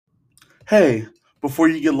Hey, before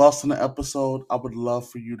you get lost in the episode, I would love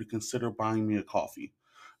for you to consider buying me a coffee.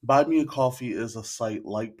 Buy Me a Coffee is a site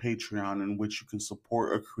like Patreon in which you can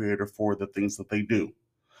support a creator for the things that they do.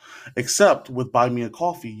 Except with Buy Me a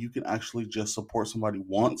Coffee, you can actually just support somebody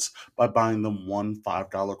once by buying them one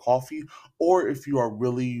 $5 coffee. Or if you are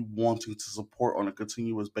really wanting to support on a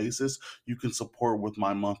continuous basis, you can support with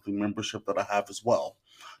my monthly membership that I have as well.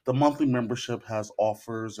 The monthly membership has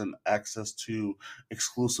offers and access to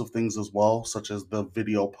exclusive things as well, such as the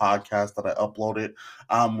video podcast that I uploaded,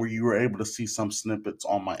 where you were able to see some snippets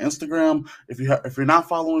on my Instagram. If you're not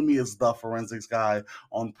following me, it's the Forensics Guy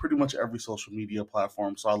on pretty much every social media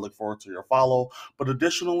platform. So I look forward to your follow. But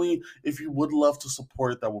additionally, if you would love to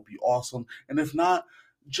support, that would be awesome. And if not,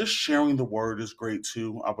 just sharing the word is great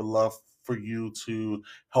too. I would love for you to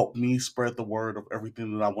help me spread the word of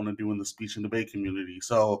everything that I want to do in the speech and debate community.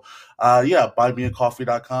 So, yeah,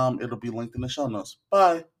 buymeacoffee.com. It'll be linked in the show notes.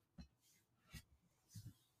 Bye.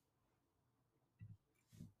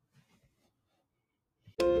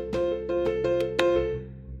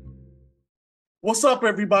 What's up,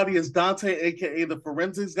 everybody? It's Dante, aka the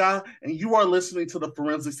Forensics Guy, and you are listening to the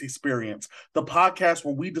Forensics Experience, the podcast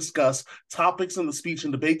where we discuss topics in the speech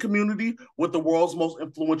and debate community with the world's most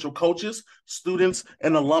influential coaches, students,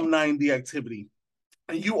 and alumni in the activity.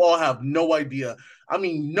 And you all have no idea. I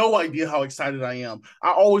mean, no idea how excited I am.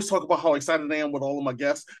 I always talk about how excited I am with all of my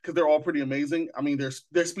guests because they're all pretty amazing. I mean,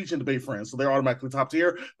 they're speech and debate friends, so they're automatically top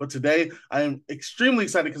tier. But today, I am extremely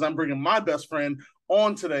excited because I'm bringing my best friend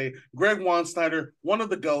on today, Gregg Wandsneider, one of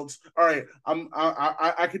the goats. All right,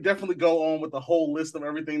 I could definitely go on with the whole list of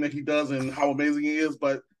everything that he does and how amazing he is,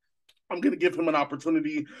 but I'm going to give him an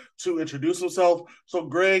opportunity to introduce himself. So,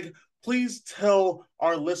 Gregg, please tell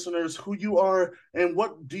our listeners who you are and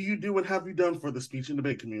what do you do and have you done for the speech and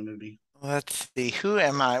debate community. Let's see, who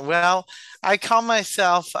am I? Well, I call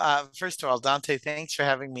myself, first of all, Dante, thanks for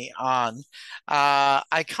having me on.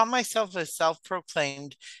 I call myself a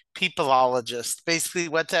self-proclaimed peopleologist. Basically,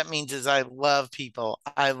 what that means is I love people.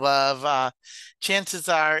 Chances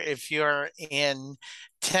are, if you're in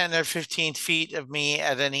 10 or 15 feet of me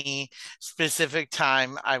at any specific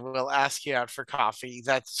time, I will ask you out for coffee.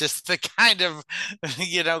 That's just the kind of,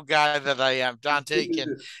 guy that I am. Dante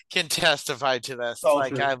can testify to this. So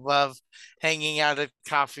Like true. I love hanging out at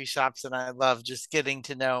coffee shops and I love just getting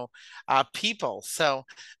to know people. So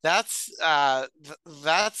that's a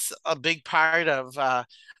big part of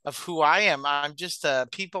who I am. I'm just a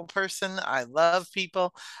people person. I love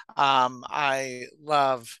people. I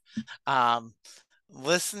love um,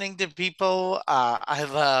 listening to people. I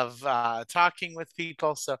love talking with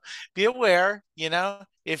people. So be aware,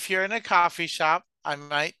 if you're in a coffee shop, I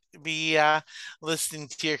might be listening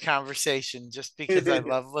to your conversation just because I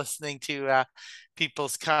love listening to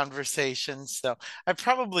people's conversations. So I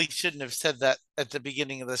probably shouldn't have said that at the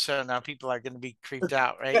beginning of the show. Now people are going to be creeped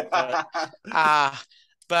out, right? Uh,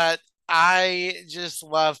 but I just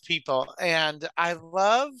love people and I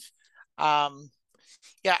love um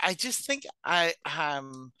yeah, I just think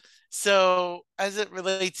so as it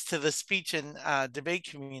relates to the speech and debate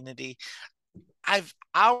community, I've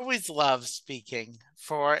always loved speaking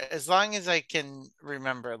for as long as I can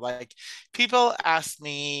remember. Like people ask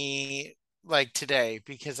me like today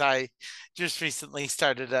because I just recently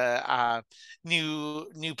started a new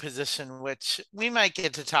position, which we might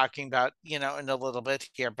get to talking about, in a little bit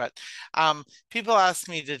here. But people asked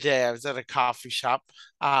me today. I was at a coffee shop,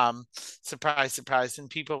 surprise, surprise, and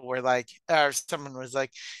people were like, or someone was like,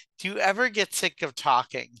 "Do you ever get sick of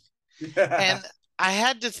talking?" Yeah. And I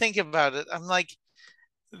had to think about it. I'm like,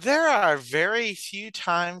 there are very few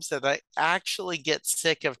times that I actually get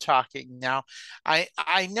sick of talking. Now, I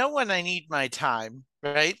know when I need my time,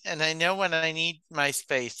 right? And I know when I need my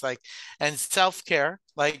space, and self-care,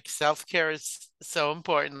 like self-care is so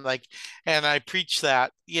important, and I preach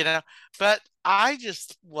that, but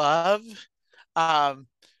um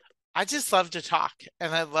I just love to talk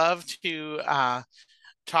and I love to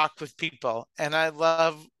talk with people and I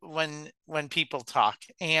love when people talk.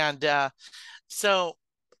 And so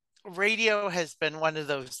radio has been one of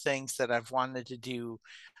those things that I've wanted to do.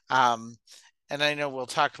 Um, and I know we'll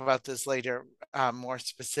talk about this later more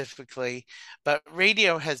specifically, but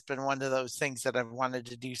radio has been one of those things that I've wanted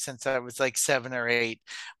to do since I was like 7 or 8.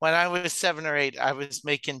 When I was 7 or 8, I was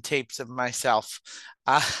making tapes of myself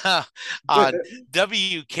uh, on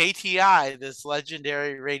WKTI, this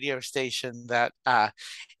legendary radio station that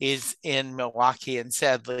is in Milwaukee. And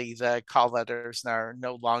sadly, the call letters are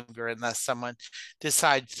no longer unless someone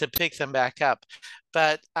decides to pick them back up.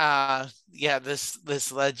 But yeah,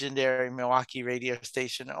 this legendary Milwaukee radio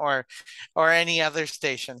station, or any other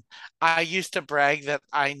station. I used to brag that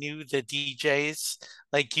I knew the DJs.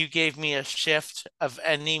 Like, you gave me a shift of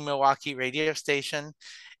any Milwaukee radio station,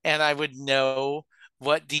 and I would know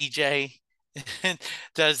what DJ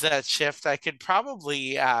does that shift. I could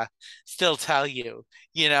probably still tell you,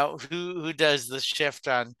 who does the shift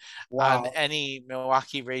on Wow. any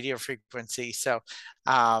Milwaukee radio frequency. So,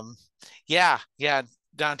 um, yeah,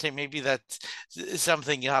 Dante, maybe that's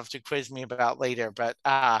something you'll have to quiz me about later. But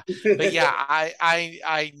yeah,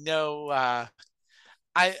 I know.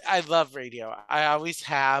 I love radio. I always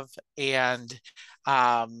have, and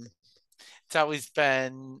um, it's always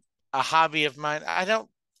been a hobby of mine. I don't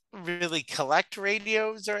really collect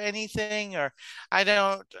radios or anything, or I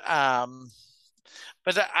don't,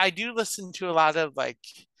 but I do listen to a lot of, like,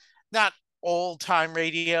 not old time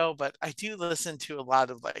radio, but I do listen to a lot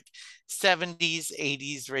of like 70s,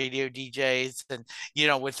 80s radio DJs, and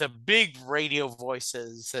with the big radio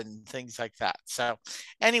voices and things like that. So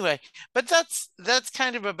anyway, but that's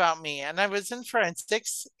kind of about me. And I was in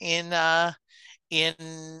forensics in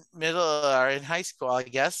middle or in high school, I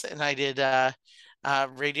guess, and I did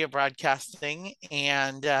radio broadcasting.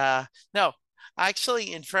 And no,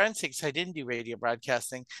 actually, in forensics, I didn't do radio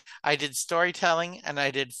broadcasting. I did storytelling and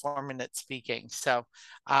I did 4-minute speaking. So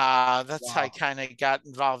that's how I Wow. kind of got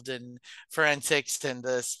involved in forensics and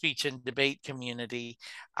the speech and debate community,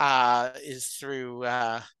 is through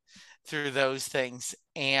those things.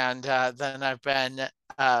 And then I've been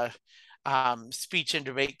speech and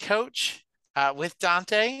debate coach with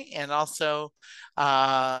Dante, and also,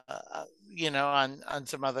 on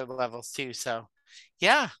some other levels too. So,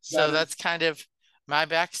 yeah, so That is that's kind of my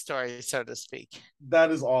backstory, so to speak.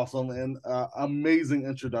 That is awesome and amazing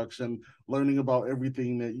introduction. Learning about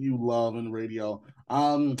everything that you love in radio.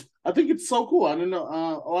 I think it's so cool. I don't know.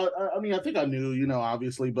 I mean, I think I knew,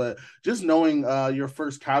 obviously, but just knowing your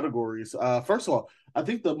first categories. First of all, I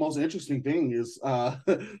think the most interesting thing is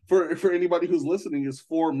for anybody who's listening is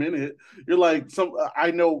 4 minute. You're like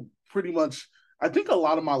I know pretty much. I think a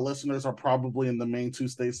lot of my listeners are probably in the main two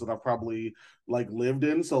states that I probably like lived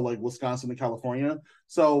in, so like Wisconsin and California.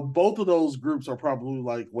 So both of those groups are probably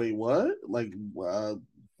like, wait, what? Like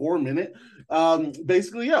 4 minute?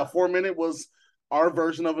 Basically, yeah, 4 minute was our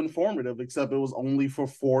version of informative, except it was only for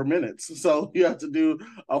 4 minutes. So you have to do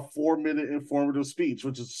a 4 minute informative speech,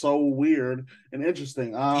 which is so weird and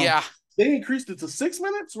interesting. Yeah, They increased it to 6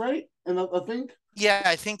 minutes, right? And I think yeah,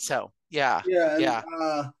 I think so. Yeah, yeah, and yeah,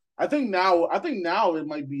 I think now it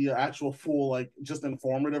might be an actual full like just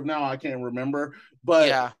informative now. I can't remember, but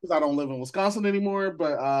yeah. because I don't live in Wisconsin anymore,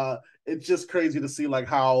 but it's just crazy to see like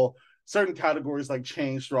how certain categories like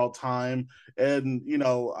change throughout time. And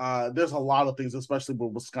there's a lot of things, especially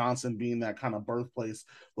with Wisconsin being that kind of birthplace,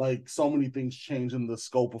 like so many things change in the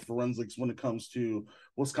scope of forensics when it comes to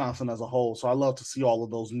Wisconsin as a whole. So I love to see all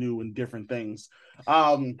of those new and different things.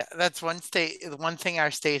 um That's one thing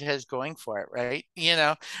our state has going for it, right?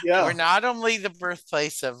 We're yeah. not only the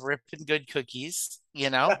birthplace of Ripon Good Cookies,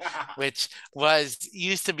 which was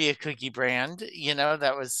used to be a cookie brand,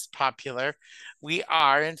 that was popular. We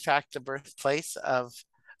are, in fact, the birthplace of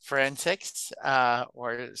forensics,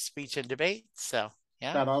 or speech and debate. So,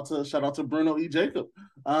 yeah. Shout out to Bruno E. Jacob.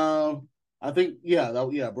 I think yeah,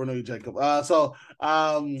 Bruno E. Jacob.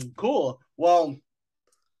 Cool. Well,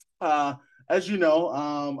 uh, as you know,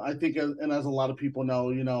 I think, and as a lot of people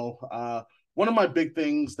know, one of my big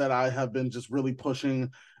things that I have been just really pushing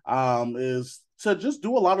is to just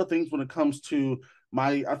do a lot of things when it comes to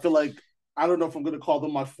I feel like, I don't know if I'm going to call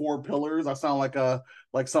them my 4 pillars. I sound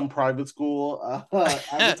like some private school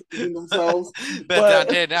advertising themselves, But but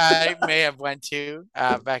Dante and I may have went to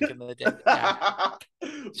back in the day. Yeah.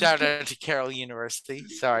 Shout out to Carroll University.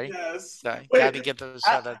 Sorry. yes. Sorry. Got Wait, to get those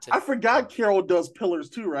I, shout outs in. I forgot Carol does pillars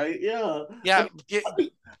too, right? Yeah. I Yeah. think I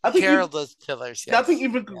think I think Carroll even does pillars. yeah, I think Yes.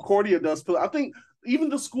 even Yeah. Concordia does pillars. I think even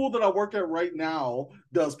the school that I work at right now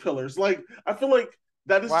does pillars. Like I feel like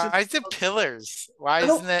that is just Why is it pillars? Why I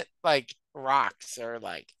don't isn't it like rocks, or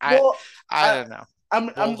like well I I don't know, I'm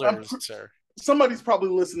boulders or somebody's probably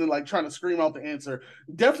listening, like trying to scream out the answer.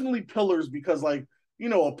 Definitely pillars because like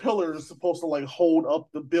a pillar is supposed to like hold up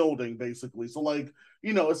the building basically. So like,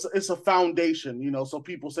 it's a foundation, so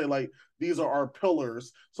people say like these are our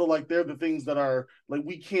pillars. So like they're the things that are like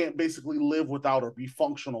we can't basically live without or be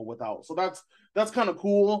functional without. So that's kind of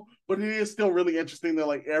cool, but it is still really interesting that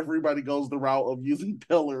like everybody goes the route of using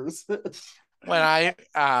pillars. When I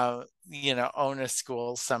own a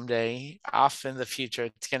school someday, off in the future,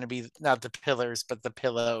 it's going to be not the pillars, but the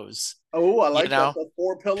pillows. Oh, I You like that. know, The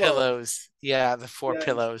four pillows. pillows. Yeah, the four Yes.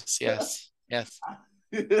 pillows. Yes, yes.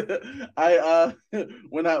 I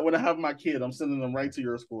when I have my kid, I'm sending them right to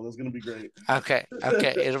your school. It's gonna be great. Okay,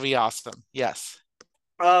 okay. It'll be awesome. Yes.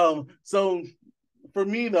 So for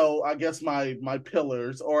me though, I guess my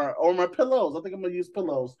pillars or my pillows. I think I'm gonna use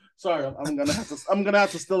pillows. Sorry, I'm gonna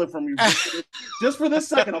have to steal it from you just for this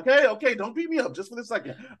second. Okay, okay. Don't beat me up just for this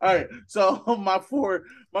second. All right. So my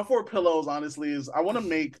four pillows honestly is I want to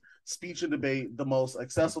make speech and debate the most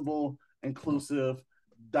accessible, inclusive,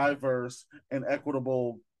 diverse, and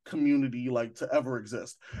equitable community like to ever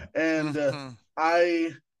exist. And Hmm.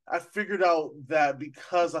 I I figured out that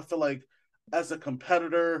because I feel like as a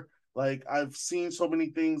competitor, like I've seen so many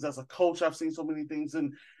things as a coach, I've seen so many things,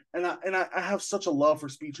 and I have such a love for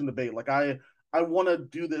speech and debate. Like I want to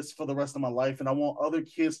do this for the rest of my life, and I want other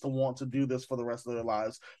kids to want to do this for the rest of their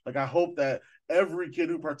lives. Like I hope that every kid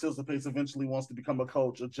who participates eventually wants to become a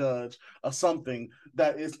coach, a judge, a something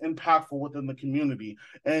that is impactful within the community.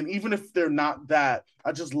 And even if they're not that,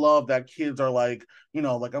 I just love that kids are like,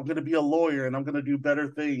 like I'm gonna be a lawyer and I'm gonna do better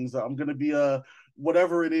things. I'm gonna be a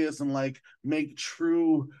whatever it is and like make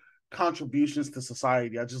true contributions to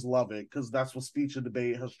society. I just love it because that's what speech and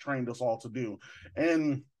debate has trained us all to do.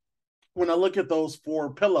 And when I look at those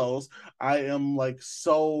four pillows, I am like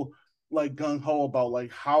so like gung ho about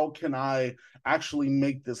like how can I actually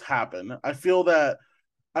make this happen. I feel that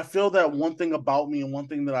one thing about me and one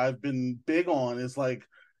thing that I've been big on is like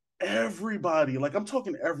everybody, like I'm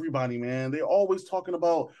talking everybody, man, they always talking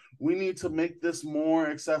about we need to make this more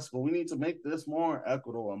accessible, we need to make this more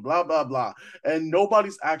equitable and blah blah blah, and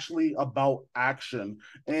nobody's actually about action.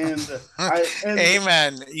 and I and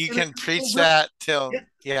Amen. You and it, can preach it, that till, it,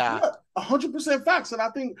 yeah. yeah, 100% facts. And I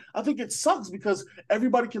think it sucks because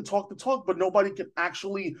everybody can talk the talk, but nobody can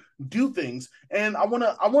actually do things. And I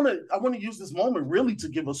wanna use this moment really to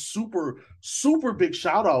give a super super big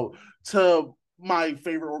shout out to my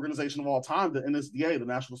favorite organization of all time, the NSDA, the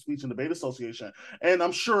National Speech and Debate Association. And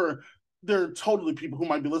I'm sure there are totally people who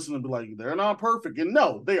might be listening and be like, they're not perfect. And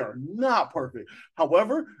no, they are not perfect.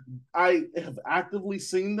 However, I have actively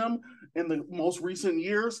seen them in the most recent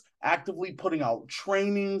years actively putting out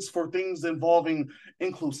trainings for things involving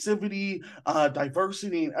inclusivity,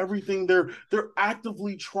 diversity, and everything. They're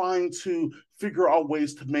actively trying to figure out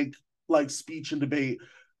ways to make like speech and debate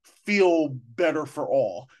feel better for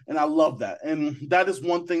all, and I love that. And that is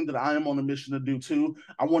one thing that I am on a mission to do too.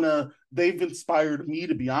 They've inspired me,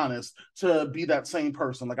 to be honest, to be that same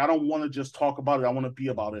person. Like I don't want to just talk about it, I want to be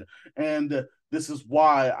about it. And this is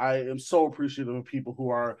why I am so appreciative of people who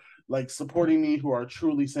are like supporting me, who are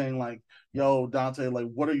truly saying like, yo Dante, like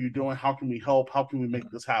what are you doing, how can we help, how can we make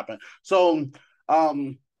this happen. So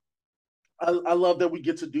um I love that we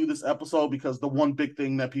get to do this episode because the one big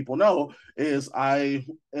thing that people know is I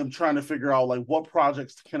am trying to figure out like what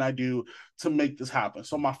projects can I do to make this happen.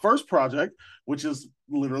 So my first project, which is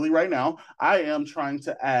literally right now, I am trying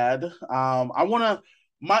to add. I want to.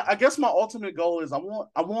 I guess my ultimate goal is I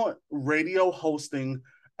want radio hosting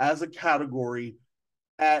as a category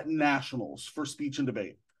at nationals for speech and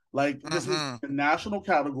debate. Like this needs to Hmm. be a national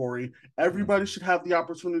category. Everybody should have the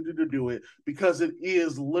opportunity to do it because it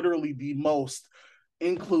is literally the most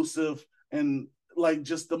inclusive and like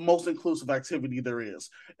just the most inclusive activity there is.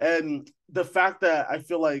 And the fact that I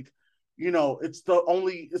feel like, it's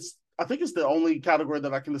I think it's the only category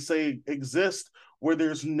that I can say exists where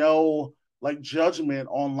there's no like judgment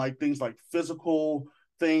on like things like physical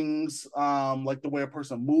things, like the way a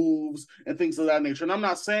person moves and things of that nature. And I'm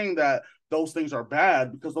not saying that those things are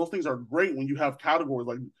bad because those things are great when you have categories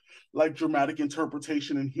like dramatic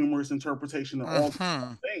interpretation and humorous interpretation and all Hmm.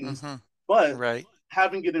 these things. Hmm. But Right.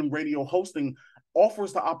 having it in radio hosting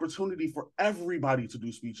offers the opportunity for everybody to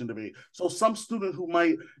do speech and debate. So some student who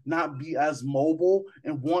might not be as mobile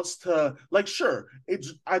and wants to like, sure,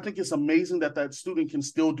 I think it's amazing that that student can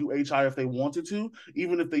still do HI if they wanted to,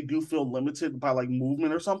 even if they do feel limited by like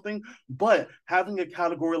movement or something. But having a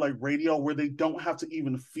category like radio where they don't have to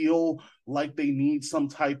even feel like they need some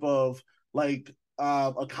type of like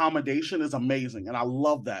accommodation is amazing, and I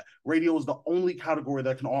love that. Radio is the only category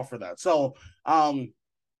that can offer that. So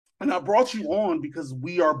And I brought you on because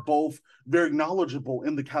we are both very knowledgeable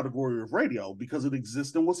in the category of radio because it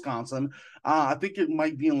exists in Wisconsin. I think it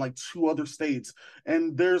might be in like two other states.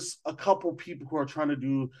 And there's a couple people who are trying to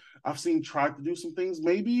do, I've seen try to do some things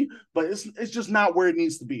maybe, but it's just not where it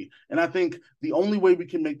needs to be. And I think the only way we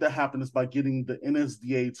can make that happen is by getting the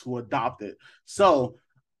NSDA to adopt it. So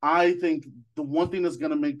I think the one thing that's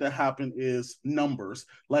going to make that happen is numbers.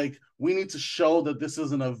 Like we need to show that this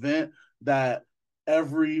is an event that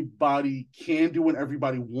everybody can do and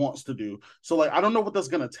everybody wants to do. So like I don't know what that's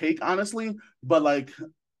gonna take, honestly, but like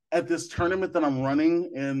at this tournament that I'm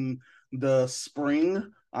running in the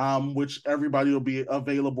spring, which everybody will be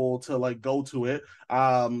available to like go to it.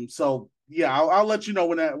 So yeah, I'll let you know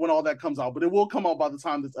when all that comes out, but it will come out by the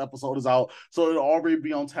time this episode is out, so it'll already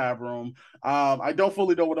be on Tab Room. I don't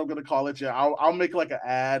fully know what I'm gonna call it yet. I'll make like an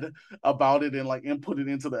ad about it and like input it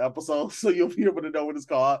into the episode, so you'll be able to know what it's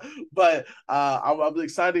called. But I'm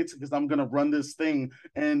excited because I'm gonna run this thing,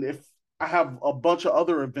 and if I have a bunch of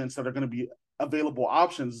other events that are going to be available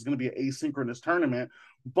options. It's going to be an asynchronous tournament,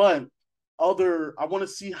 but I want to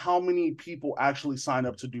see how many people actually sign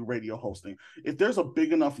up to do radio hosting. If there's a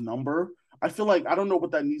big enough number, I feel like I don't know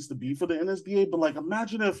what that needs to be for the NSDA, but like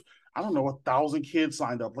imagine if I don't know 1,000 kids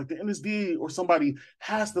signed up. Like the NSDA or somebody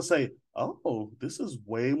has to say, "Oh, this is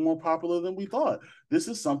way more popular than we thought. This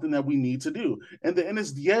is something that we need to do." And the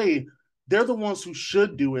NSDA, they're the ones who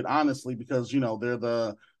should do it, honestly, because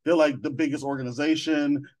they're like the biggest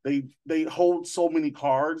organization. They hold so many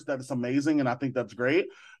cards that it's amazing, and I think that's great.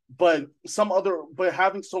 But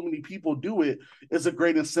having so many people do it is a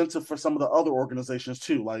great incentive for some of the other organizations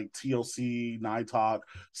too, like TLC, Nighthawk,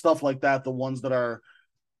 stuff like that. The ones that are,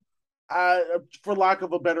 for lack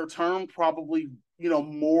of a better term, probably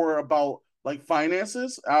more about like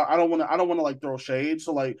finances. I don't want to like throw shade.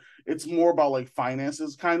 So like it's more about like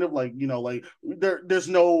finances, kind of like like there's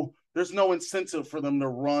no incentive for them to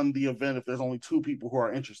run the event if there's only two people who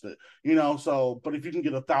are interested. So but if you can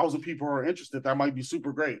get 1,000 people who are interested, that might be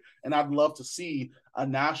super great. And I'd love to see a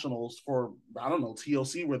nationals for I don't know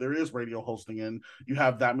TLC where there is radio hosting and you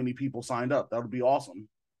have that many people signed up. That would be awesome.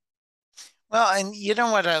 Well, and you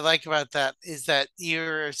know what I like about that is that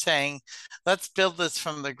you're saying, let's build this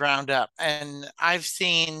from the ground up. And I've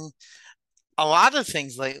seen a lot of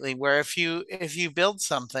things lately where if you build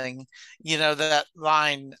something, that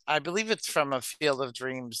line, I believe it's from A Field of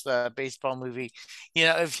Dreams, the baseball movie,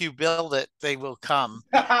 if you build it, they will come.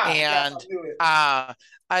 Yeah, And I'll do it.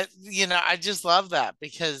 I just love that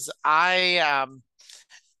because Dante,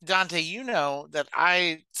 you know that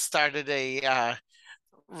I started a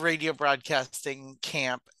radio broadcasting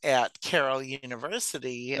camp at Carroll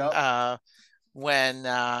University Yep. when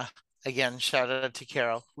again, shout out to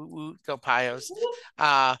Carroll. Woo, woo, go Pios.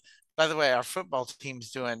 Uh, by the way, our football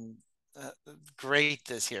team's doing great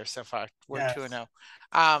this year so far. We're 2 and Yes.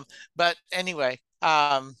 0. But anyway,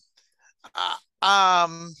 uh,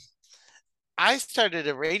 um, I started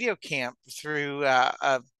a radio camp through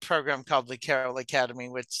a program called the Carroll Academy,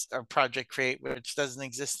 which or Project Create, which doesn't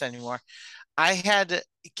exist anymore. I had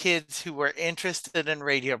kids who were interested in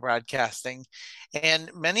radio broadcasting,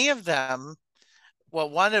 and many of them, well,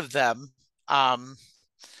 one of them, um,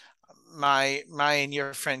 my and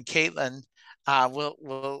your friend Caitlin,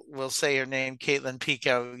 we'll say her name, Caitlin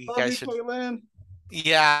Pico. You Love guys you, should, Caitlin.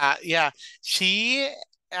 yeah, yeah. She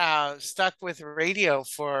stuck with radio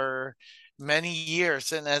for many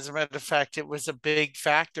years, and as a matter of fact, it was a big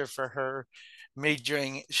factor for her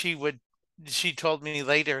majoring. She told me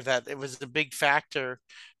later that it was a big factor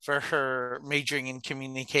for her majoring in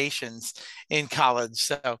communications in college.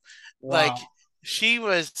 So, like, Wow. she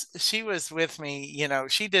was with me.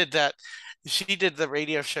 She did that. She did the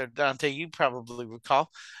radio show, Dante. You probably recall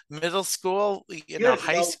middle school, Yeah, because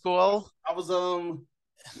high school. I was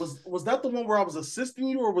was that the one where I was assisting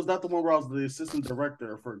you, or was that the one where I was the assistant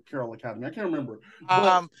director for Carroll Academy? I can't remember. But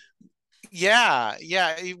Um, Yeah,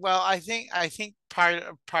 yeah. Well, I think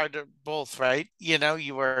part of both, right?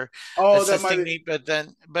 You were oh, that might assisting me,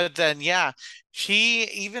 but then yeah, she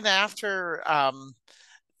even after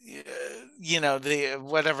the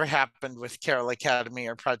whatever happened with Carroll Academy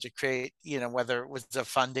or Project Create, whether it was a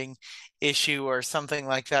funding issue or something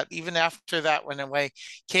like that, even after that went away,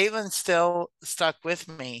 Caitlin still stuck with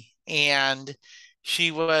me, and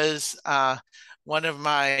she was one of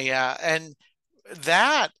my and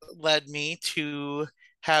that led me to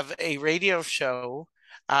have a radio show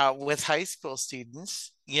with high school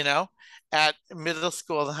students, at middle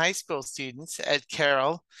school and high school students at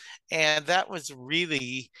Carroll. And that was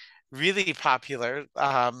really, really popular.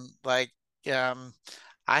 Um,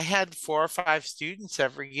 I had 4 or 5 students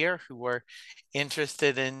every year who were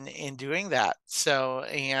interested in doing that.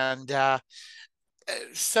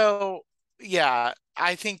 So yeah,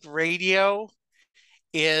 I think radio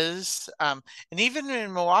is and even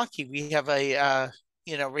in Milwaukee we have a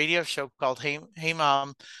radio show called Hey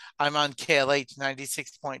Mom. I'm on KLH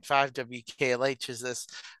 96.5. WKLH is this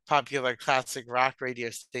popular classic rock radio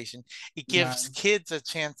station. It gives Nice. kids a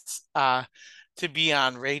chance to be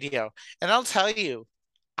on radio. And I'll tell you,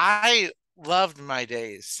 I loved my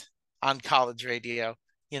days on college radio,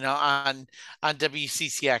 on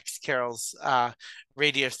WCCX, Carol's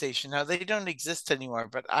radio station. Now they don't exist anymore,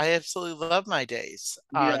 but I absolutely love my days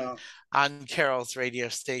Yeah. on Carol's radio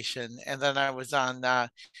station. And then I was on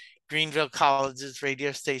Greenville College's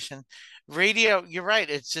radio station. Radio, you're right,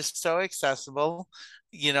 it's just so accessible.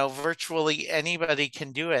 Virtually anybody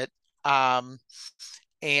can do it. Um,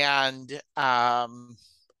 and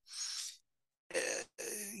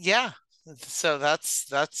yeah, so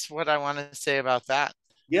that's what I want to say about that.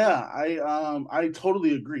 Yeah, I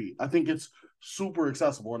totally agree. I think it's super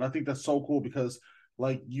accessible, and I think that's so cool because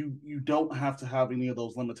like you don't have to have any of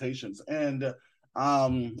those limitations. And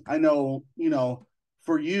I know,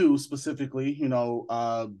 for you specifically,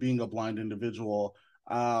 being a blind individual,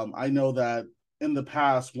 I know that in the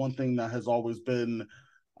past, one thing that has always been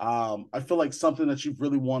I feel like something that you've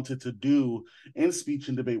really wanted to do in speech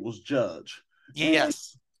and debate was judge. And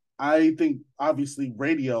Yes. I think obviously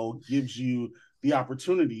radio gives you the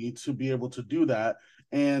opportunity to be able to do that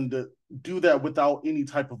and do that without any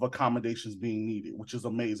type of accommodations being needed, which is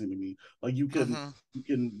amazing to me. Like Hmm. you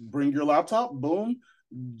can bring your laptop, boom,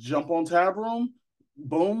 jump on tab room,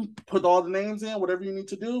 boom, put all the names in, whatever you need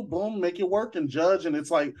to do, boom, make it work and judge. And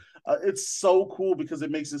it's like it's so cool because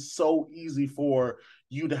it makes it so easy for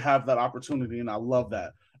you to have that opportunity, and I love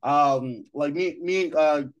that. Like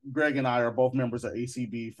Greg and I are both members of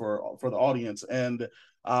ACB for the audience, and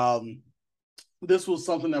um, this was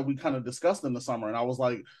something that we kind of discussed in the summer, and I was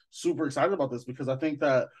like super excited about this because I think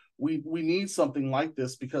that we need something like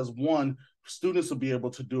this because one, students will be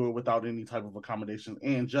able to do it without any type of accommodation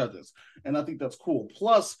and judges, and I think that's cool.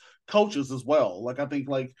 Plus coaches as well. Like I think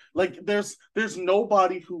there's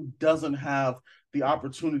nobody who doesn't have the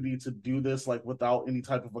opportunity to do this like without any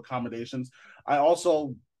type of accommodations. I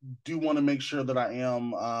also do want to make sure that I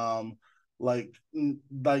am like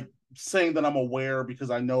like saying that I'm aware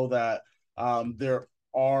because I know that there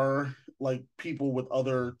are like people with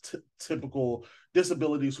other typical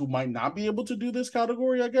disabilities who might not be able to do this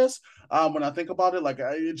category, I guess. When I think about it,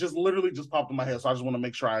 it just literally just popped in my head. So I just want to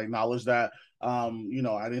make sure I acknowledge that. I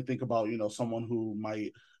didn't think about, someone who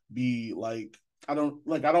might be like, I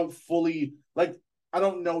don't fully like, I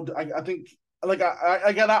don't know. I think like,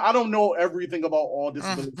 again, I don't know everything about all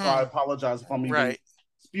disabilities. So I Hmm. apologize if I'm even Right.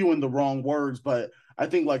 spewing the wrong words, but I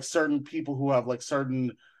think like certain people who have like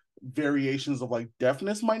certain variations of like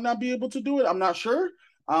deafness might not be able to do it. I'm not sure.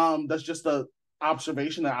 That's just a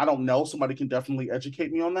observation that I don't know. Somebody can definitely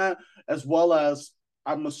educate me on that, as well as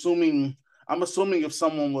I'm assuming I'm assuming if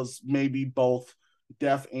someone was maybe both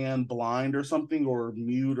deaf and blind or something or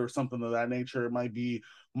mute or something of that nature, it might be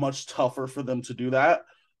much tougher for them to do that.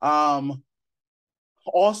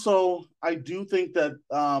 Also, I do think that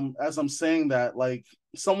as I'm saying that, like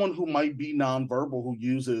someone who might be nonverbal who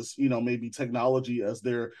uses, maybe technology as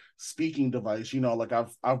their speaking device, like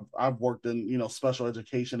I've worked in, special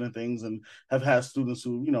education and things and have had students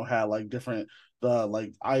who, had like different the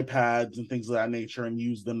like iPads and things of that nature and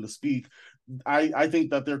use them to speak. I think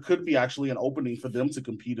that there could be actually an opening for them to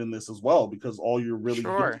compete in this as well because all you're really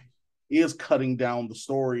doing Sure. is cutting down the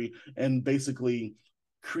story and basically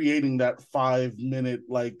creating that 5 minute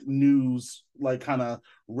like news like kind of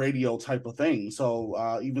radio type of thing.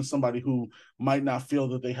 So even somebody who might not feel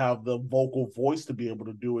that they have the vocal voice to be able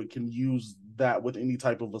to do it can use that with any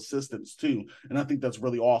type of assistance too, and I think that's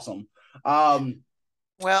really awesome. um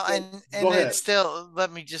Well, so and go it ahead. still,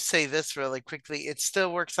 let me just say this really quickly. It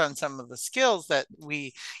still works on some of the skills that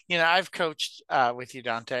I've coached with you,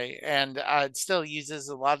 Dante, and it still uses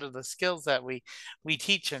a lot of the skills that we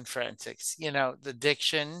teach in forensics. The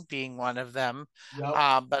diction being one of them.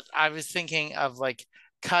 Yep. But I was thinking of like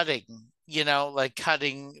cutting. Like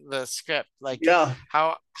cutting the script. Like Yeah.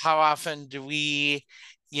 how often do we,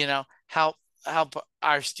 help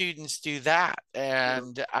our students do that? Sure.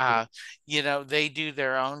 And Sure. they do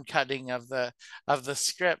their own cutting of the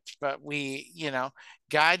script, but we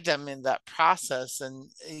guide them in that process. And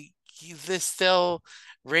this still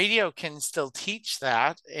radio can still teach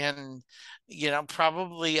that, and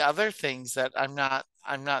probably other things that I'm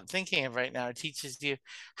not thinking of right now. It teaches you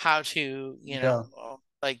how to Yeah.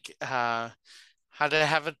 like how to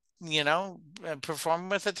have a perform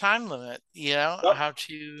with a time limit, Yep. how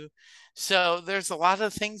to. So there's a lot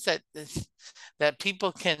of things that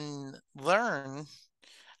people can learn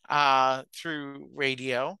through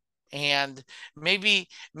radio, and maybe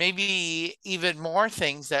even more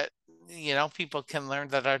things that people can learn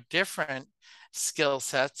that are different skill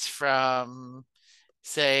sets from,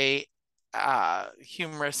 say,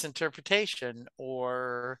 humorous interpretation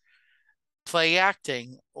or play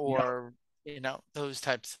acting Yep. or those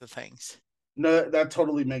types of things. No, that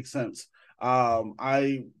totally makes sense.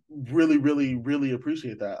 I really, really, really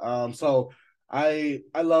appreciate that. So I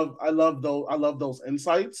love those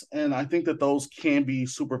insights, and I think that those can be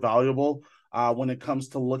super valuable when it comes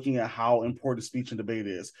to looking at how important speech and debate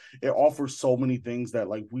is. It offers so many things that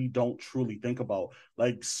like we don't truly think about.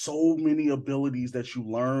 Like so many abilities that you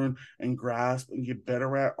learn and grasp and get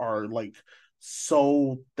better at are like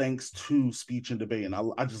so thanks to speech and debate, and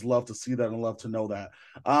I just love to see that and love to know that.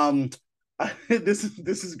 Um, this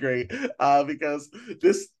is great because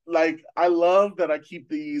this like I love that I keep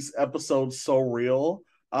these episodes so real.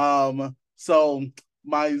 So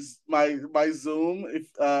my Zoom if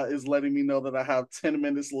is letting me know that I have 10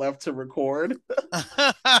 minutes left to record.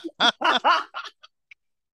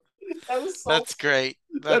 That is so That's great.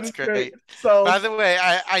 that That's is great. great. By So the way,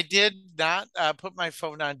 I did not put my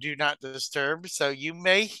phone on do not disturb, so you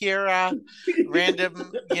may hear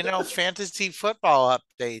random, fantasy football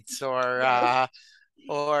updates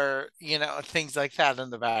or things like that in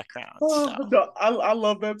the background. oh So no, I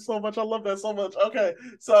love that so much. I love that so much. Okay,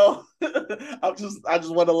 so I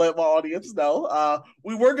just want to let my audience know.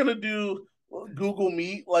 We were gonna do Google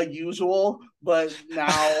Meet like usual, but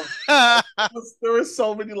now there was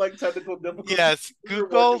so many like technical difficulties. yes, We were Google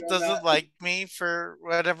working on doesn't like me for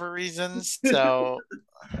whatever reasons, that. so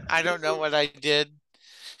I don't know what I did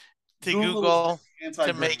to Google is Google very to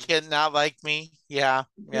anti-Gregg. make it not like me. Yeah,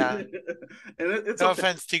 yeah. It's No okay.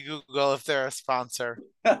 offense to Google if they're a sponsor.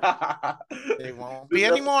 They won't This be episode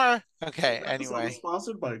anymore. This Okay, episode is anyway.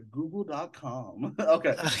 sponsored by Google.com.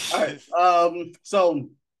 Okay. All right.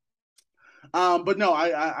 But no,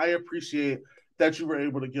 I appreciate that you were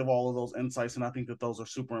able to give all of those insights, and I think that those are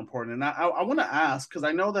super important. And I want to ask because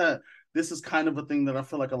I know that this is kind of a thing that I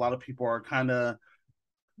feel like a lot of people are kind of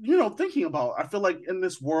thinking about. I feel like in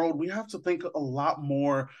this world we have to think a lot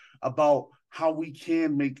more about how we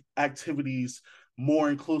can make activities more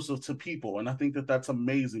inclusive to people, and I think that that's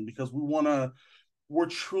amazing because we're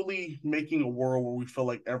truly making a world where we feel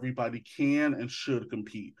like everybody can and should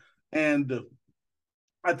compete. And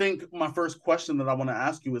I think my first question that I want to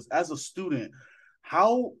ask you is, as a student,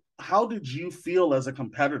 how did you feel as a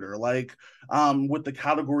competitor? Like, with the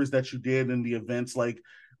categories that you did in the events, like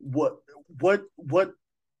what what what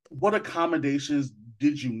what accommodations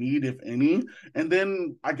did you need, if any? And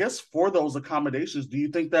then I guess for those accommodations, do you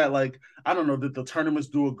think that like I don't know, did the tournaments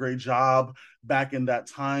do a great job back in that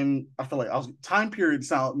time? I feel like time period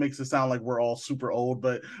sound makes it sound like we're all super old,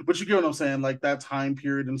 but you get what I'm saying, like that time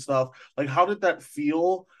period and stuff. Like how did that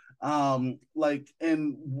feel? Like,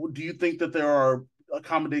 and do you think that there are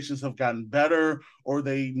accommodations have gotten better or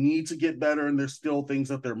they need to get better and there's still things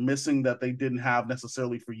that they're missing that they didn't have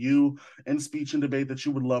necessarily for you in speech and debate that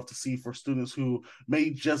you would love to see for students who may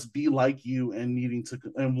just be like you and needing to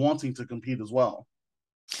and wanting to compete as well?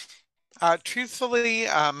 Truthfully,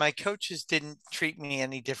 my coaches didn't treat me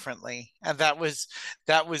any differently, and that was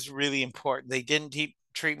really important. They didn't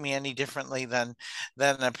treat me any differently than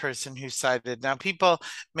a person who cited. Now, people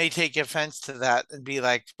may take offense to that and be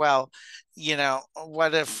like, "Well,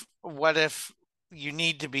 what if you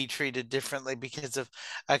need to be treated differently because of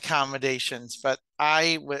accommodations?" But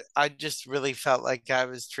I just really felt like I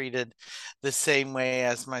was treated the same way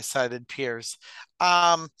as my cited peers.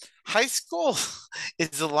 Um, High school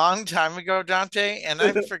is a long time ago, Dante, and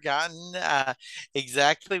I've forgotten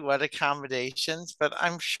exactly what accommodations, but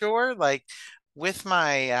I'm sure, like, with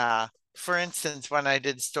for instance, when I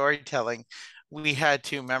did storytelling, we had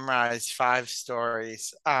to memorize 5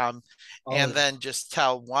 stories, Oh and yeah. then just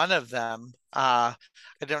tell one of them. I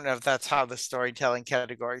don't know if that's how the storytelling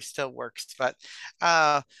category still works, but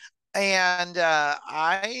uh, and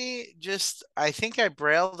I think I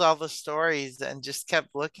brailled all the stories and just kept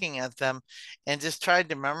looking at them and just tried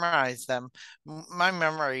to memorize them. My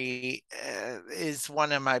memory is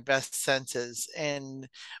one of my best senses, and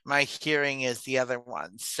my hearing is the other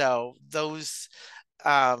one. So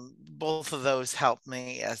both of those helped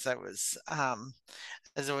me as I was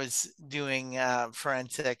doing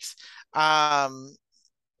forensics. Um,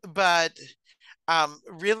 but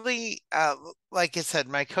really, like I said,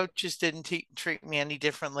 my coaches didn't treat me any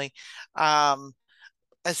differently. Um,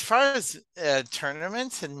 as far as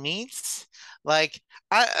tournaments and meets, like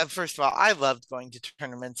first of all, I loved going to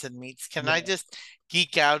tournaments and meets. Can I Yeah. just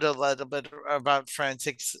geek out a little bit about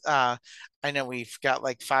forensics? I know we've got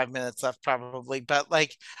like 5 minutes left probably, but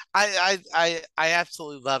like I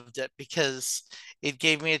absolutely loved it because it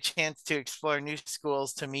gave me a chance to explore new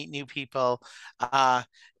schools, to meet new people, uh,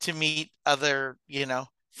 to meet other,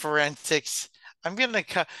 forensics. I'm gonna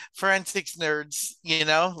forensics nerds,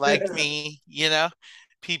 like me,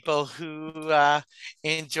 people who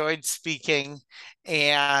enjoyed speaking.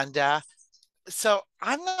 And so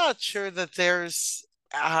I'm not sure that there's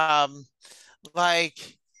um,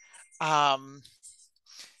 like, um,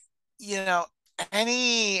 you know,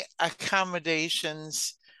 any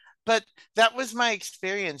accommodations, but that was my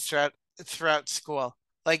experience throughout school.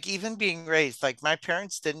 Like even being raised, like my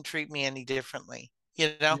parents didn't treat me any differently,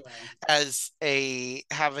 Yeah. as a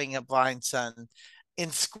having a blind son.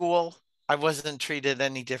 In school, I wasn't treated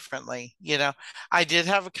any differently. I did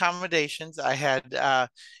have accommodations. I had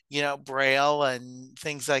Braille and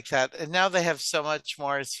things like that. And now they have so much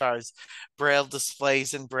more as far as Braille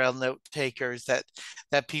displays and Braille note takers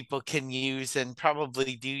that people can use and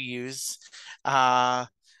probably do use, uh,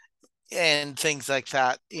 and things like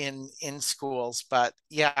that in schools. But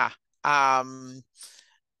yeah, um,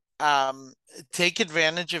 um, take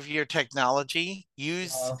advantage of your technology.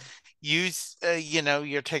 Use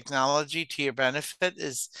your technology to your benefit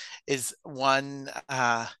is one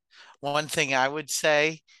thing I would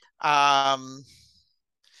say. Um,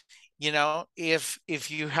 if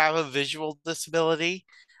you have a visual disability,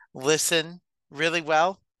 listen really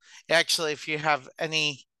well. Actually, if you have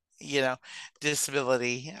any, you know,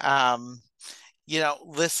 disability,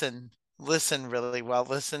 listen really well.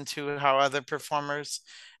 Listen to how other performers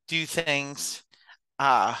do things.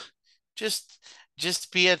 Uh, just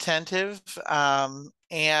just be attentive.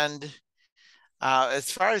 And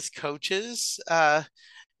as far as coaches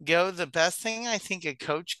go, the best thing I think a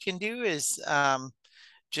coach can do is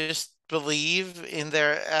just believe in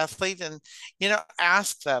their athlete and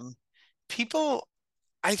ask them. People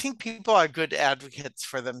I think people are good advocates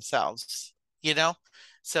for themselves, you know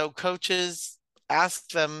so coaches, ask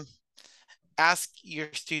them ask your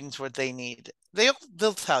students what they need.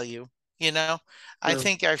 They'll tell you. you know I Sure.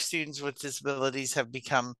 think our students with disabilities have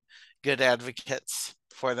become good advocates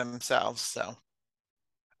for themselves. So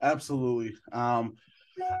Absolutely.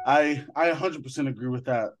 I 100% agree with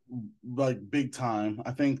that, like big time.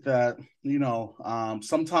 I think that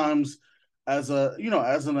sometimes as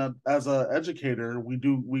a educator,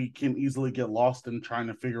 we can easily get lost in trying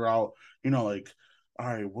to figure out like, all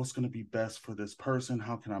right, what's going to be best for this person?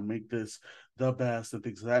 How can I make this the best and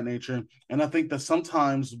things of that nature? And I think that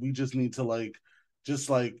sometimes we just need to just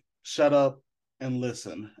shut up and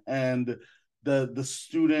listen. And the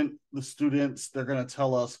students, they're going to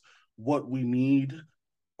tell us what we need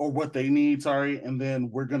or what they need, sorry, and then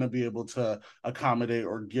we're going to be able to accommodate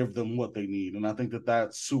or give them what they need. And I think that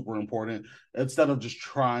that's super important. Instead of just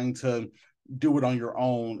trying to do it on your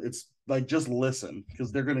own, it's like just listen,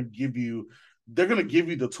 because they're going to give you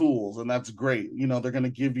the tools, and that's great. They're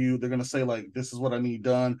going to say like, this is what I need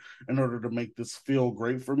done in order to make this feel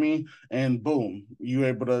great for me, and boom,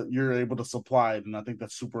 you're able to supply it. And I think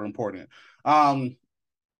that's super important. um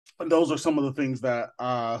those are some of the things that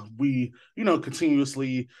we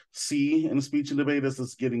continuously see in speech and debate as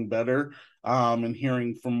it's getting better, and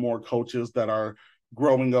hearing from more coaches that are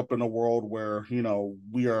growing up in a world where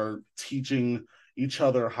we are teaching each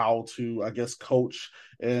other how to, I guess, coach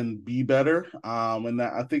and be better. And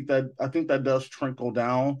that I think that does trickle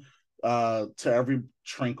down to every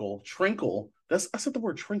trinkle. That's I said the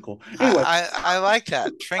word trinkle. Anyway, I like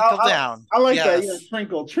that. I, Trickle I, down. I like that. Yeah, Yes.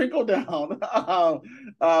 trinkle down.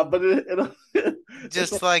 But it's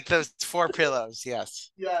Just like those four pillows.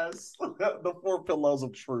 Yes. yes, the four pillows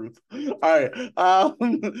of truth. All right.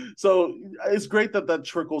 So it's great that that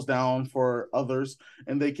trickles down for others,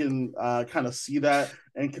 and they can kind of see that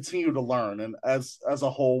and continue to learn. And as a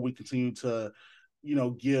whole, we continue to,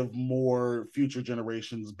 give more future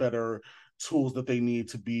generations better tools that they need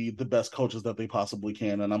to be the best coaches that they possibly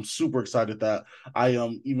can. And I'm super excited that I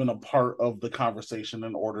am even a part of the conversation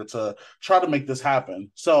in order to try to make this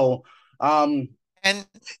happen. So, um, And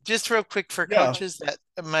just real quick for yeah, coaches that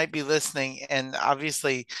might be listening, and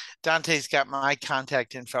obviously Dante's got my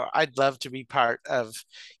contact info. I'd love to be part of,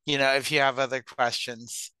 if you have other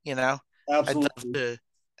questions, I'd love absolutely. to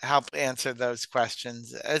help answer those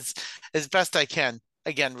questions as best I can.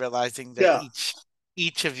 Again, realizing that Yeah.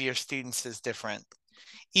 each of your students is different.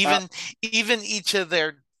 Uh, Even each of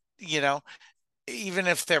their, you know, even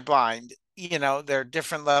if they're blind, there are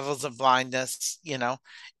different levels of blindness,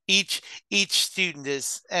 each each student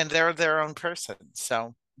is, and they're their own person.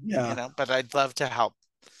 So, Yeah, but I'd love to help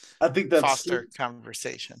I think that's foster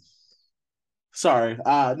conversation. sorry.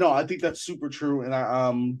 No, I think that's super true, and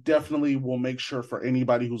I definitely will make sure for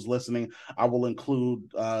anybody who's listening, I will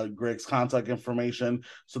include Gregg's contact information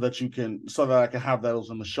so that I can have those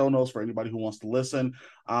in the show notes for anybody who wants to listen.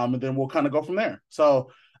 And then we'll kind of go from there.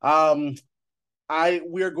 So um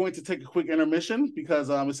we are going to take a quick intermission because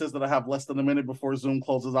it says that I have less than a minute before Zoom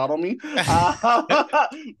closes out on me.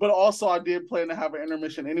 But also, I did plan to have an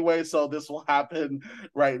intermission anyway, so this will happen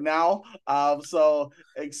right now. So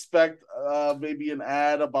expect maybe an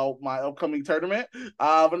ad about my upcoming tournament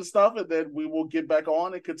and stuff, and then we will get back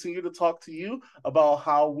on and continue to talk to you about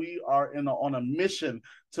how we are on a mission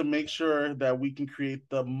to make sure that we can create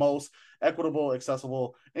the most equitable,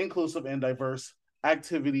 accessible, inclusive, and diverse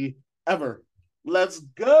activity ever. Let's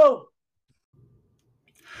go.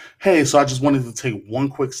 Hey, so I just wanted to take one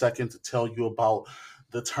quick second to tell you about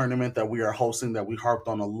the tournament that we are hosting that we harped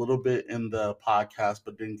on a little bit in the podcast,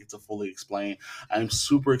 but didn't get to fully explain. I'm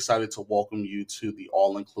super excited to welcome you to the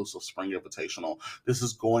All Inclusive Spring Invitational. This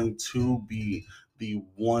is going to be the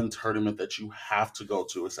one tournament that you have to go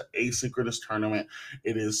to. It's an asynchronous tournament.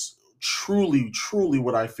 It is truly, truly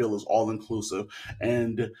what I feel is all inclusive.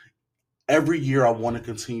 And every year I want to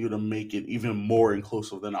continue to make it even more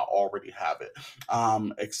inclusive than I already have it.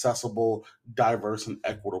 Accessible, diverse, and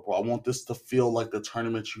equitable. I want this to feel like the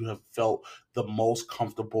tournament you have felt the most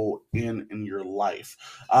comfortable in your life.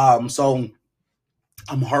 So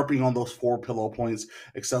I'm harping on those four pillow points: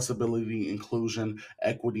 accessibility, inclusion,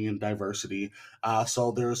 equity, and diversity.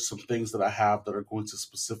 So there's some things that I have that are going to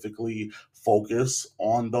specifically focus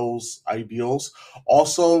on those ideals.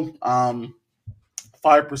 Also,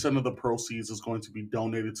 5% of the proceeds is going to be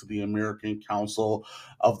donated to the American Council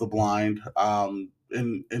of the Blind,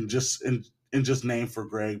 in just name for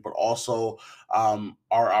Gregg, but also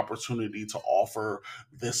our opportunity to offer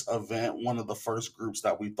this event. One of the first groups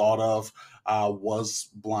that we thought of was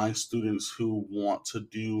blind students who want to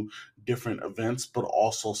do different events, but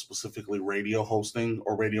also specifically radio hosting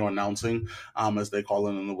or radio announcing, as they call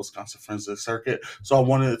it in the Wisconsin Forensic Circuit. So I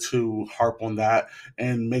wanted to harp on that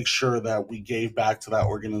and make sure that we gave back to that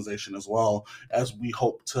organization as well, as we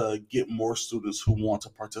hope to get more students who want to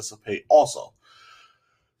participate also.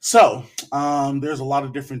 So there's a lot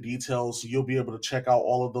of different details. You'll be able to check out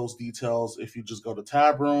all of those details if you just go to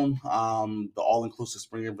Tab Room. The All Inclusive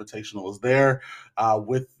Spring Invitational is there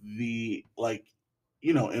with the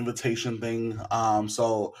invitation thing.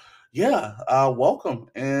 So yeah, welcome,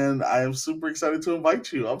 and I am super excited to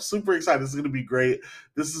invite you. I'm super excited. This is going to be great.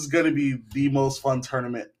 This is going to be the most fun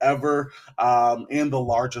tournament ever, and the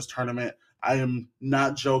largest tournament. I am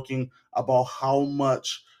not joking about how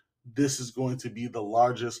much this is going to be the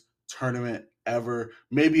largest tournament ever,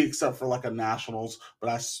 maybe except for like a nationals,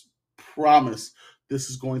 but promise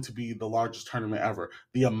this is going to be the largest tournament ever.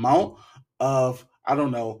 The amount of, I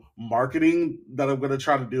don't know, marketing that I'm going to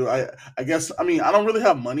try to do. I guess, I mean, I don't really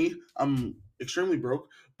have money. I'm extremely broke,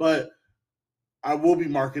 but I will be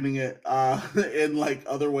marketing it in like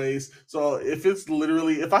other ways. So if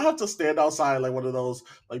I have to stand outside like one of those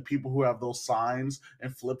like people who have those signs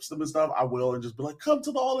and flips them and stuff, I will, and just be like, come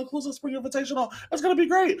to the All Inclusive Spring Invitational. It's gonna be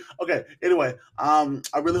great. Okay. Anyway, I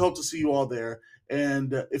really hope to see you all there.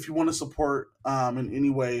 And if you want to support in any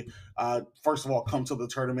way, first of all, come to the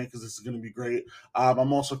tournament because this is going to be great.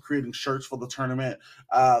 I'm also creating shirts for the tournament,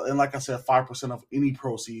 and like I said, 5% of any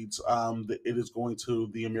proceeds, it is going to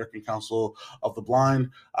the American Council of the Blind.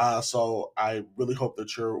 So I really hope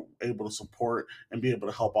that you're able to support and be able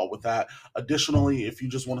to help out with that. Additionally, if you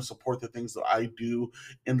just want to support the things that I do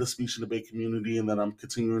in the speech and debate community and that I'm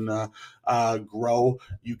continuing to grow,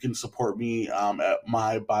 you can support me at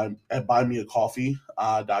buymeacoffee.com.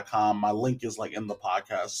 My link is like in the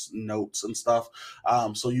podcast notes and stuff.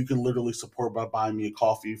 So you can literally support by buying me a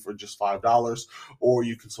coffee for just $5, or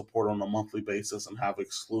you can support on a monthly basis and have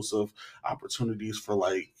exclusive opportunities for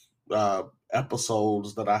like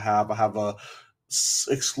episodes that I have. I have a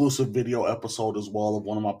exclusive video episode as well of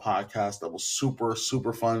one of my podcasts that was super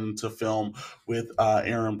super fun to film with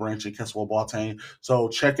Aaron Branch and Keswell Boateng. So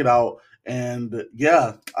check it out. And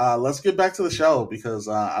yeah, let's get back to the show because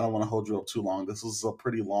I don't want to hold you up too long. This is a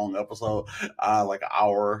pretty long episode, like an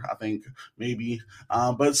hour, I think, maybe,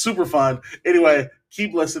 but it's super fun. Anyway,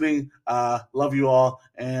 keep listening. Love you all,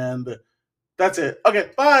 and that's it.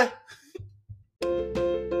 Okay, bye.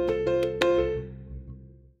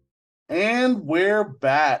 And we're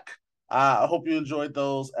back. I hope you enjoyed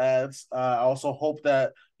those ads. I also hope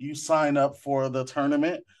that you sign up for the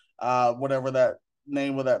tournament, whatever that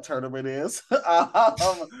name of that tournament is.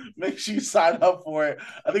 Make sure you sign up for it.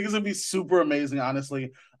 I think it's gonna be super amazing.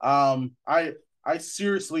 Honestly, I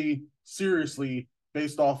seriously,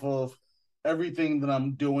 based off of everything that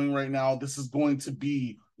I'm doing right now, this is going to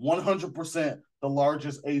be 100% the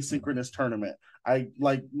largest asynchronous tournament. I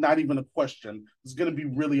like not even a question. It's going to be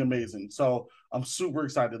really amazing. So I'm super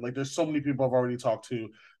excited. Like there's so many people I've already talked to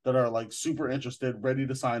that are like super interested, ready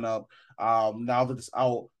to sign up. Now that it's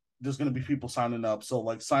out, there's going to be people signing up. So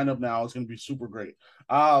like sign up now. It's going to be super great.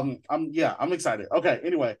 I'm excited. Okay.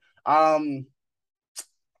 Anyway,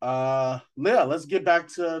 yeah, let's get back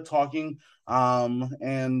to talking,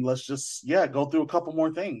 and let's just go through a couple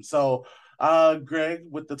more things. So Gregg,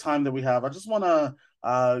 with the time that we have, I just want to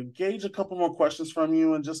gauge a couple more questions from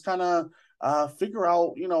you and just kind of figure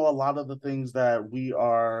out, a lot of the things that we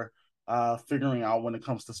are figuring out when it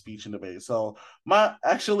comes to speech and debate. So my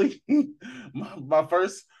actually my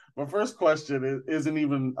first question isn't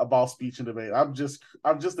even about speech and debate. I'm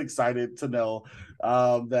just excited to know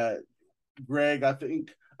that Gregg, I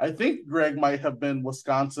think Gregg might have been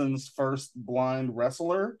Wisconsin's first blind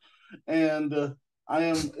wrestler, and I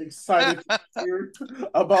am excited to hear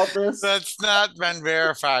about this. That's not been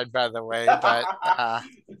verified, by the way, but uh,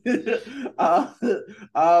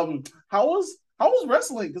 how was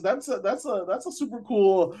wrestling? Because that's a super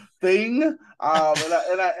cool thing. And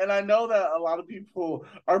I know that a lot of people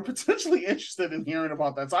are potentially interested in hearing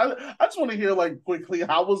about that. So I just want to hear like quickly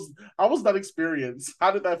how was that experience?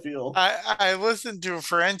 How did that feel? I listened to a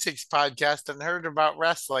forensics podcast and heard about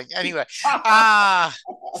wrestling. Anyway, uh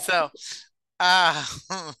so uh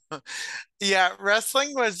yeah,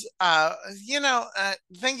 wrestling was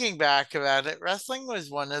thinking back about it, wrestling was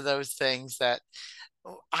one of those things that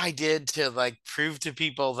I did to like prove to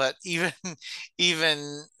people that even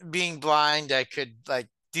even being blind, I could like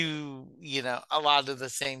do, a lot of the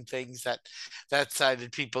same things that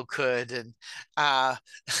sighted people could. And uh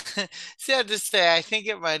sad to say, I think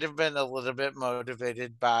it might have been a little bit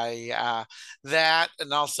motivated by that,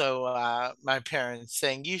 and also my parents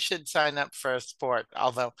saying you should sign up for a sport.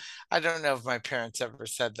 Although I don't know if my parents ever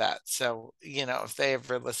said that. So, if they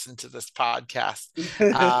ever listen to this podcast,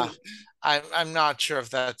 uh I'm not sure if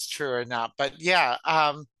that's true or not, but yeah,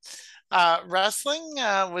 wrestling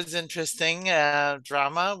was interesting.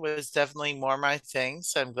 Drama was definitely more my thing,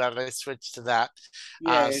 so I'm glad I switched to that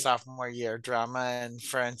Yay. sophomore year, drama and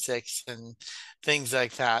forensics and things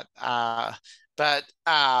like that. But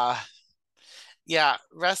yeah,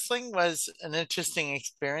 wrestling was an interesting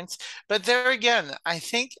experience. But there again, I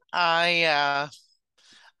think I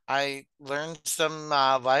learned some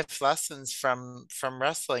life lessons from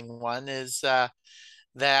wrestling. One is that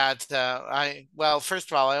well,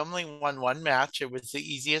 first of all, I only won one match. It was the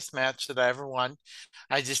easiest match that I ever won.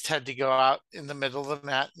 I just had to go out in the middle of the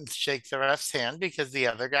mat and shake the ref's hand because the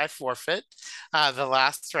other guy forfeit the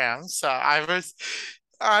last round. So I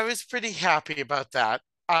was pretty happy about that.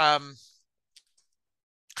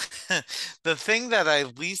 The thing that I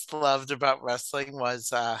least loved about wrestling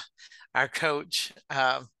was our coach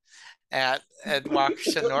at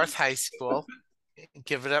Waukesha North High School.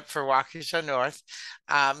 Give it up for Waukesha North.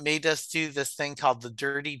 Made us do this thing called the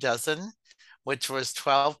Dirty Dozen, which was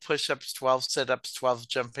 12 push-ups, 12 sit-ups, 12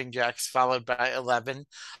 jumping jacks, followed by 11,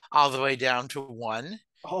 all the way down to one.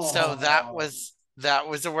 So Oh, that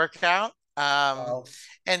was a workout. wow.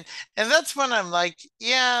 And that's when I'm like,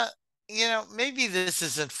 yeah, maybe this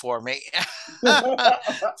isn't for me.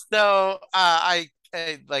 So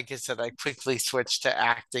like I said, I quickly switched to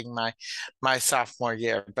acting my sophomore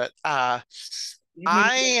year. But You mean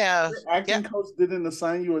I your yeah. acting coach didn't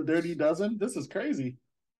assign you a dirty dozen? This is crazy.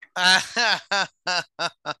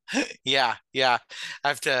 Yeah. I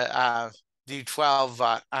have to do 12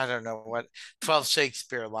 I don't know what, 12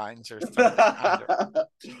 Shakespeare lines or something. I don't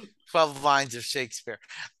 12 lines of Shakespeare.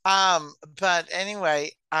 But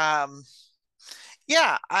anyway,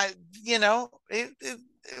 yeah, it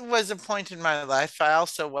was a point in my life. I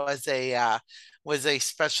also was a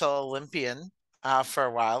Special Olympian for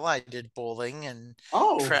a while. I did bowling and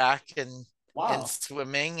Oh, track and wow.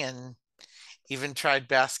 swimming, and even tried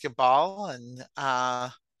basketball. And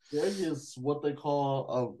Greg is what they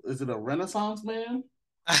call is it a Renaissance man?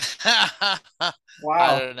 I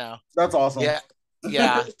Wow. don't know. That's awesome. Yeah,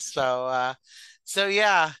 yeah. So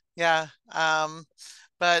yeah.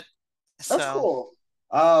 But That's so cool.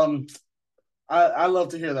 Um, I love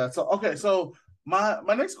to hear that. So okay, so my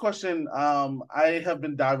next question, I have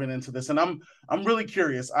been diving into this, and I'm really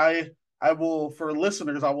curious. I will, for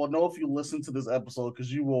listeners, I will know if you listen to this episode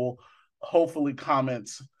because you will hopefully comment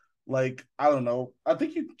like I don't know. I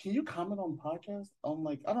think you can you comment on podcasts? On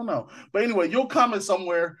like I don't know. But anyway, you'll comment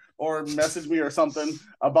somewhere or message me or something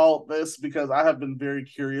about this because I have been very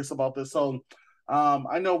curious about this. So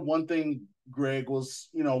I know one thing Gregg was,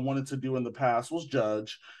 wanted to do in the past was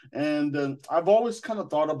judge. And I've always kind of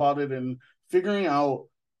thought about it and figuring out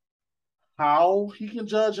how he can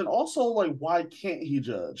judge and also like why can't he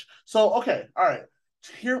judge. So okay, all right.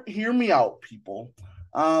 Hear me out, people.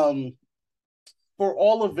 Um for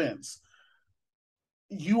all events,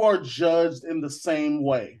 you are judged in the same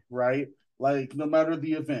way, right? Like no matter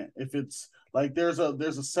the event, if it's like there's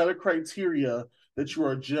a set of criteria that you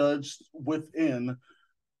are judged within,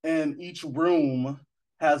 and each room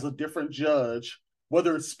has a different judge.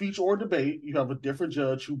 Whether it's speech or debate, you have a different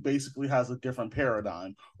judge who basically has a different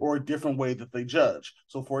paradigm or a different way that they judge.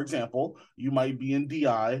 So, for example, you might be in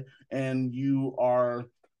DI and you are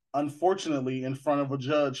unfortunately in front of a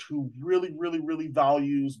judge who really, really, really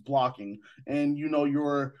values blocking, and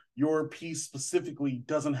your piece specifically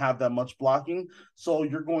doesn't have that much blocking. So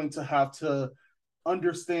you're going to have to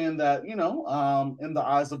understand that in the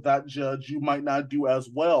eyes of that judge you might not do as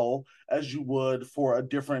well as you would for a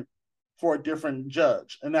different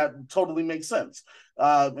judge, and that totally makes sense.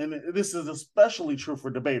 And this is especially true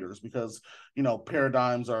for debaters because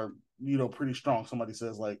paradigms are pretty strong. Somebody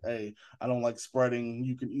says like, hey, I don't like spreading,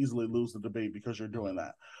 you can easily lose the debate because you're doing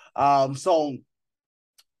that. And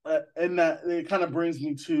that it kind of brings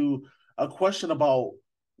me to a question about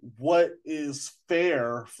what is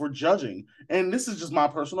fair for judging. And this is just my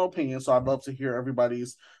personal opinion, so I'd love to hear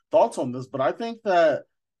everybody's thoughts on this. But I think that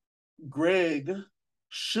Gregg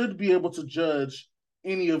should be able to judge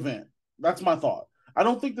any event. That's my thought. I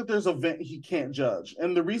don't think that there's an event he can't judge.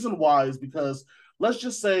 And the reason why is because let's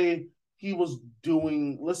just say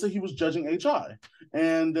let's say he was judging HI.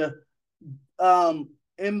 And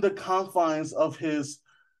in the confines of his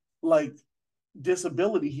like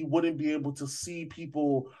disability, he wouldn't be able to see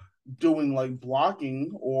people doing like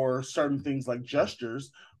blocking or certain things like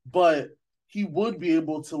gestures, but he would be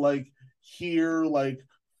able to like hear like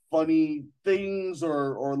funny things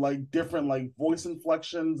or like different like voice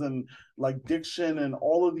inflections and like diction and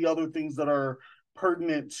all of the other things that are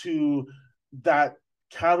pertinent to that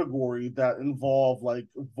category that involve like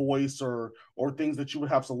voice or things that you would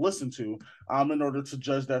have to listen to in order to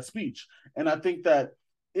judge that speech. And I think that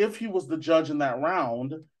if he was the judge in that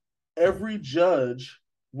round, every judge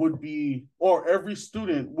would be, or every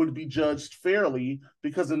student would be judged fairly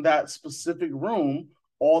because in that specific room,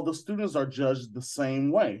 all the students are judged the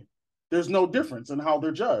same way. There's no difference in how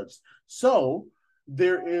they're judged. So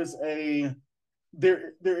there is a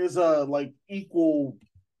there is a like equal,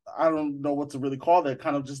 I don't know what to really call that,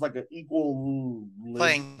 kind of just like an equal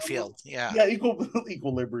Playing field. Yeah. yeah, equal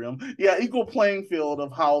equilibrium, yeah, equal playing field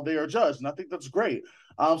of how they are judged, and I think that's great.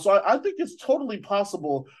 So I think it's totally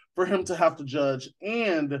possible for him to have to judge,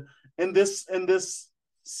 and in this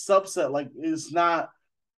subset, like it's not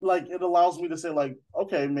like it allows me to say like,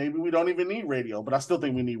 okay, maybe we don't even need radio, but I still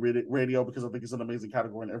think we need radio because I think it's an amazing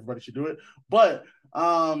category and everybody should do it. But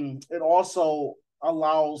it also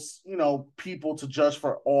allows people to judge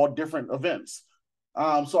for all different events.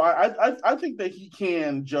 So I think that he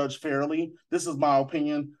can judge fairly. This is my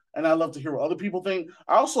opinion, and I love to hear what other people think.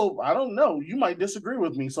 I don't know. You might disagree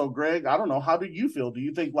with me. So Gregg, I don't know. How do you feel? Do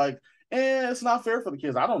you think like, it's not fair for the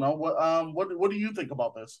kids? I don't know. What do you think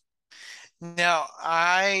about this? No,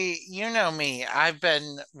 you know me, I've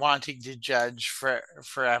been wanting to judge for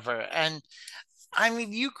forever. And I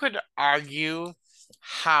mean, you could argue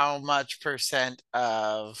how much percent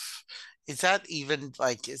of, is that even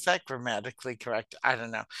like, is that grammatically correct? I don't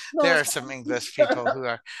know. No, There it's are some English fine. people who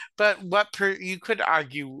are, but you could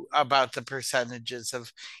argue about the percentages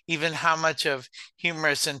of even how much of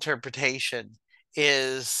humorous interpretation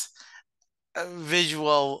is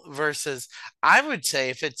visual versus, I would say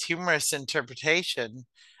if it's humorous interpretation,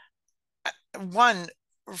 one,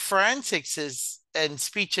 forensics is and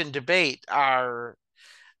speech and debate are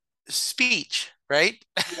speech, right?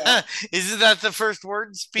 Yeah. Isn't that the first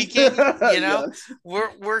word? Speaking, Yes.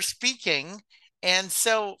 we're speaking, and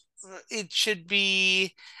so it should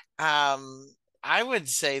be. I would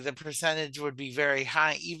say the percentage would be very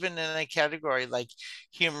high, even in a category like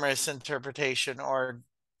humorous interpretation or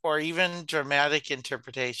even dramatic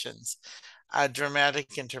interpretations. A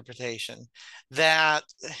dramatic interpretation that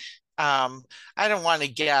I don't want to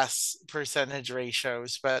guess percentage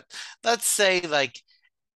ratios, but let's say like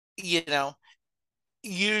you know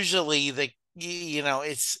usually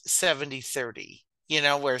it's 70-30,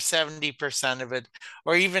 where 70% of it,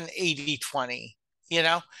 or even 80-20,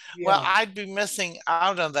 well, Yeah. I'd be missing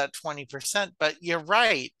out on that 20%. But you're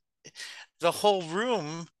right, the whole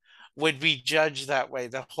room would be judged that way.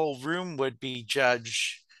 The whole room would be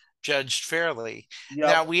judged fairly.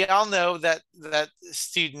 Now Yep. we all know that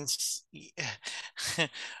students,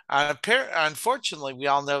 unfortunately, we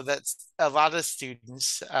all know that a lot of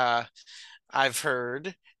students, I've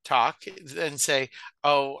heard talk and say,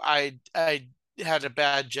 "Oh, I had a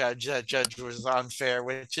bad judge. That judge was unfair,"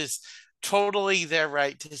 which is totally their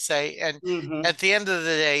right to say. And Hmm. at the end of the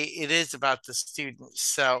day, it is about the students.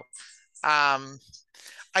 So, um,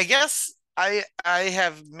 I guess I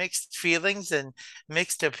have mixed feelings and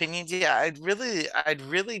mixed opinions. Yeah, I'd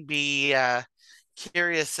really be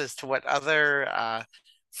curious as to what other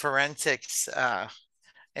forensics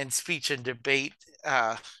and speech and debate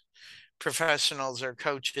professionals or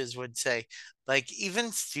coaches would say. Like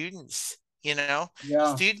even students, Yeah.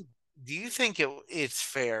 student. Do you think it's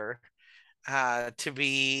fair to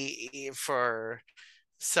be for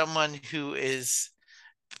someone who is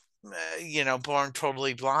born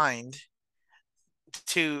totally blind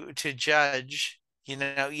to judge?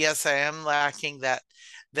 Yes, I am lacking that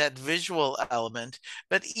visual element,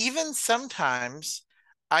 but even sometimes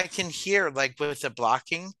I can hear, like with the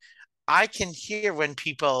blocking, I can hear when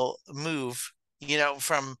people move,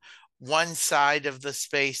 from one side of the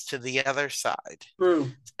space to the other side.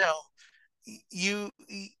 True. So you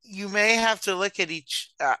you may have to look at each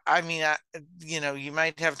I mean you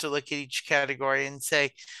might have to look at each category and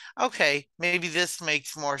say, okay, maybe this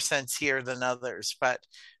makes more sense here than others, but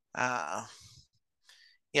uh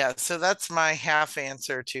yeah, so that's my half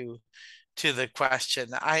answer to the question.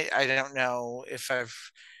 I don't know if I've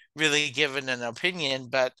really given an opinion,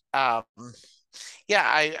 but yeah,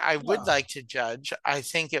 I would Yeah. like to judge. I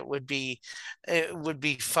think it would be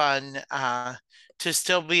fun to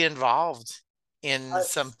still be involved in I,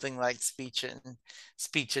 something like speech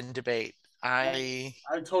and debate. I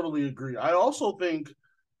I I totally agree. I also think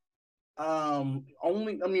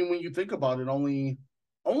only I mean when you think about it, only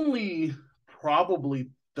probably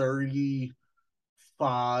 35%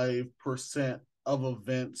 of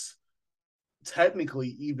events technically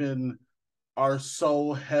even are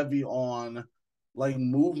so heavy on like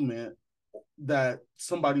movement that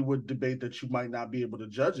somebody would debate that you might not be able to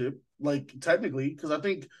judge it. Like technically, because I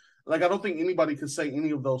don't think anybody could say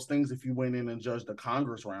any of those things if you went in and judged the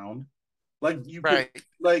Congress round. Like you could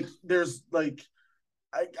right. there's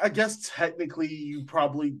I guess technically you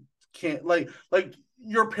probably can't like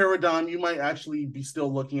your paradigm. You might actually be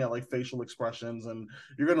still looking at like facial expressions, and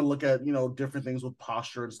you're going to look at different things with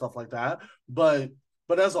posture and stuff like that. But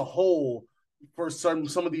as a whole, for some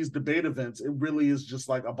of these debate events, it really is just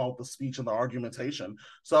like about the speech and the argumentation.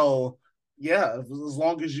 So yeah, as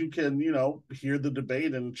long as you can hear the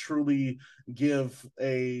debate and truly give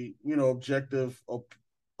a objective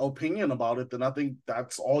opinion about it, then I think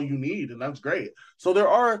that's all you need, and that's great. So there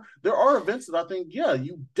are events that I think, yeah,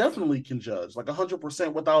 you definitely can judge like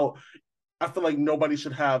 100% without. I feel like nobody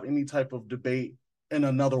should have any type of debate in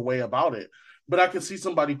another way about it. But I could see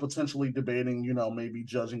somebody potentially debating, maybe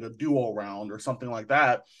judging a duo round or something like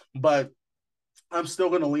that. But I'm still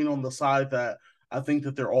going to lean on the side that I think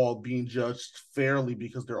that they're all being judged fairly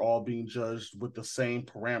because they're all being judged with the same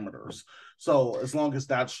parameters. So as long as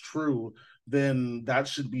that's true, then that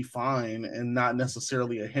should be fine and not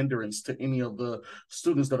necessarily a hindrance to any of the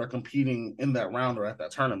students that are competing in that round or at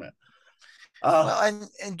that tournament. Uh, Well,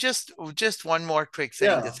 and just one more quick thing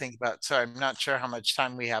to yeah. think about. Sorry, I'm not sure how much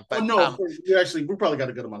time we have, Oh but no, we probably got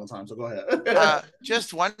a good amount of time, so go ahead.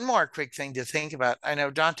 just one more quick thing to think about. I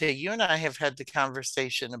know, Dante, you and I have had the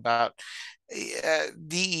conversation about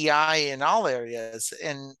DEI in all areas,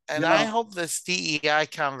 and I Yeah. hope this DEI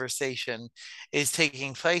conversation is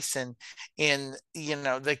taking place in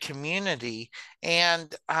the community.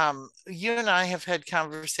 And you and I have had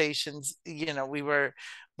conversations.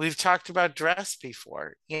 We've talked about dress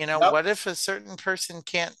before. Yep. What if a certain person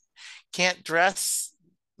can't dress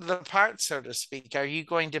the part, so to speak? Are you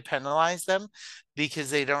going to penalize them because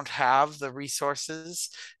they don't have the resources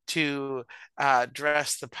to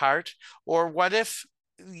dress the part? Or what if,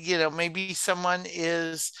 maybe someone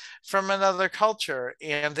is from another culture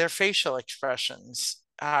and their facial expressions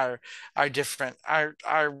are different?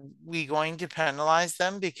 Are we going to penalize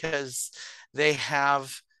them because they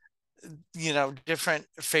have different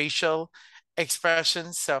facial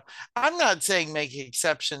expressions? So I'm not saying make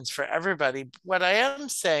exceptions for everybody. What I am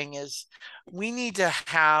saying is we need to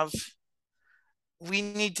have we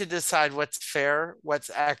need to decide what's fair,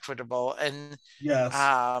 what's equitable, Yes.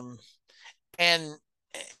 um and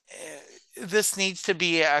this needs to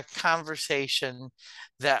be a conversation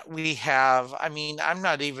that we have. I mean, I'm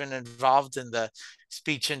not even involved in the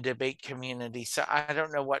speech and debate community, so I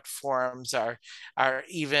don't know what forums are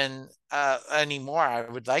even anymore. I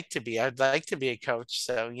would like to be. I'd like to be a coach.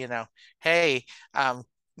 So, hey, um,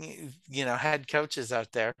 head coaches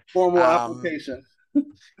out there. Formal Um, application.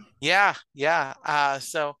 yeah, yeah.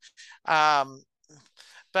 Um,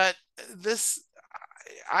 but this,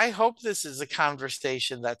 I hope this is a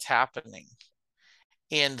conversation that's happening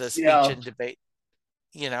in the speech Yeah. and debate,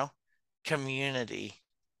 you know, community.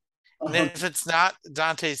 And Uh, if it's not,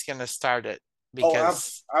 Dante's going to start it oh,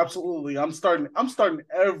 because absolutely. I'm starting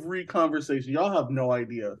every conversation. Y'all have no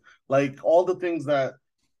idea. Like all the things that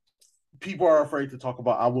people are afraid to talk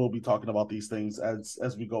about, I will be talking about these things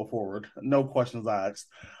as we go forward. No questions asked.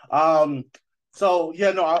 Um, so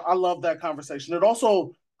yeah, no, I love that conversation. It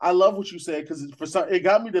also I love what you said because for some it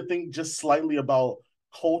got me to think just slightly about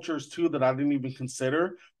cultures too that I didn't even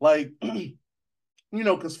consider. Like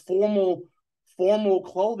because formal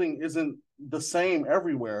clothing isn't the same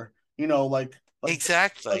everywhere. Like like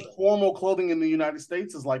exactly. formal clothing in the United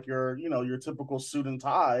States is like your typical suit and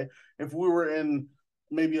tie. If we were in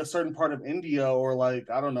maybe a certain part of India or like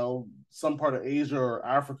I don't know some part of Asia or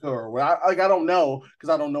Africa or where I don't know because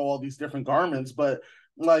I don't know all these different garments, but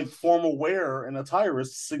like formal wear and attire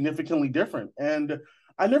is significantly different. And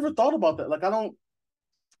I never thought about that. Like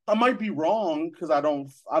I might be wrong because I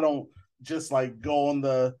don't just like go on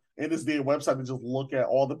the NSDA website and just look at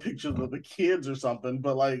all the pictures of the kids or something.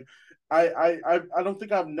 But like I don't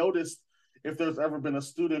think I've noticed if there's ever been a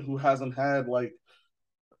student who hasn't had like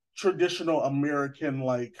traditional American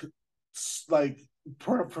like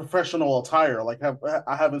professional attire.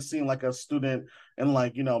 I haven't seen like a student in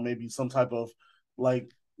like maybe some type of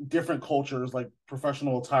like different cultures like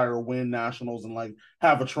professional attire win nationals and like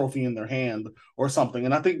have a trophy in their hand or something.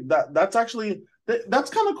 And I think that's actually that's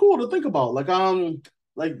kind of cool to think about.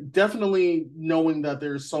 Like definitely knowing that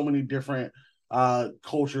there's so many different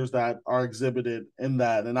cultures that are exhibited in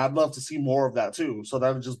that, and I'd love to see more of that too. So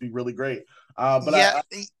that would just be really great. But Yeah,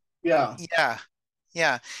 yeah, yeah,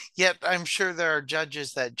 yeah. Yet I'm sure there are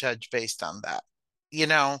judges that judge based on that.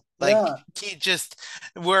 Like yeah,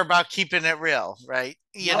 we're about keeping it real, right?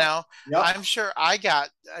 yep, yep, I'm sure I got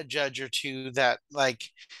a judge or two that like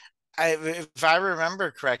if I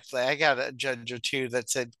remember correctly, I got a judge or two that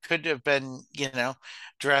said could have been,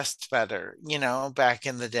 dressed better, back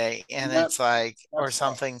in the day. And and that it's like, or that's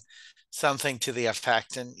tough. something to the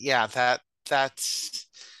effect. And yeah, that's,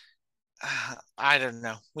 I don't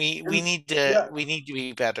know. We And need to, yeah, we need to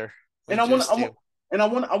be better. We and I want, I just want, do. and I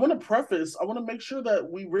want to preface. I want to make sure that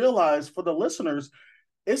we realize for the listeners,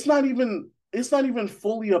 it's not even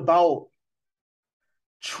fully about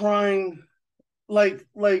trying like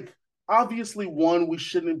obviously one we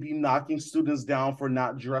shouldn't be knocking students down for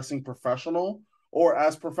not dressing professional or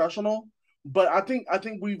as professional, but I think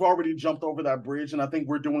we've already jumped over that bridge, and I think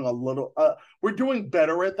we're doing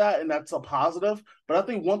better at that, and that's a positive. But I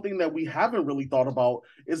think one thing that we haven't really thought about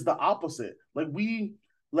is the opposite.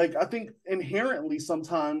 Like I think inherently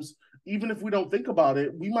sometimes, even if we don't think about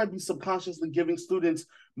it, we might be subconsciously giving students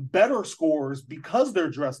better scores because they're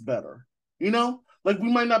dressed better, like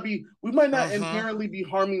we might not Hmm. inherently be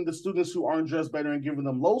harming the students who aren't dressed better and giving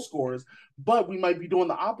them low scores, but we might be doing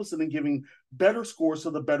the opposite and giving better scores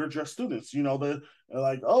to the better dressed students. The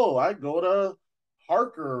like, oh, I go to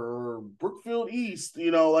Harker or Brookfield East,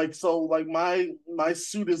 like so like my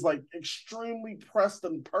suit is like extremely pressed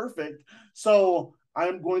and perfect. So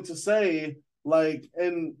I'm going to say like,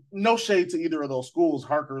 and no shade to either of those schools.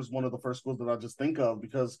 Harker is one of the first schools that I just think of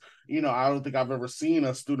because I don't think I've ever seen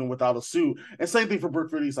a student without a suit. And same thing for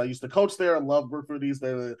Brookfield East. I used to coach there. I love Brookfield East.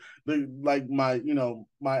 They're like my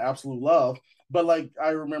absolute love. But like I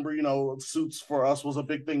remember, suits for us was a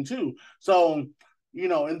big thing too. So,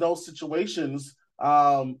 in those situations,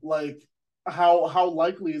 like how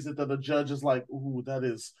likely is it that a judge is like, ooh, that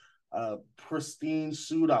is a pristine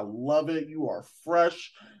suit. I love it. You are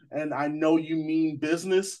fresh. And I know you mean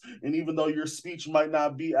business. And even though your speech might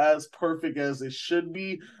not be as perfect as it should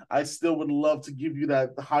be, I still would love to give you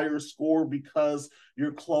that higher score because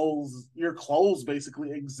your clothes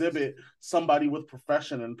basically exhibit somebody with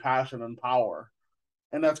profession and passion and power.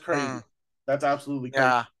 And that's crazy. Mm, That's absolutely crazy.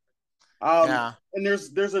 yeah, Um, yeah. and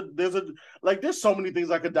there's a like there's so many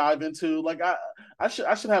things I could dive into. Like I should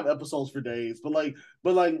have episodes for days, but like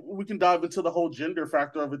we can dive into the whole gender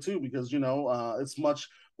factor of it too, because it's much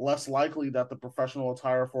less likely that the professional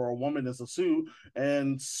attire for a woman is a suit,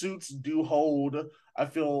 and suits do hold, I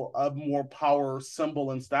feel, a more power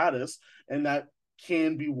symbol and status, and that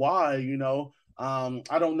can be why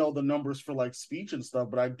I don't know the numbers for like speech and stuff,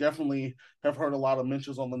 but I definitely have heard a lot of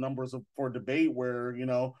mentions on the numbers for debate where,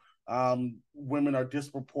 women are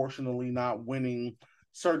disproportionately not winning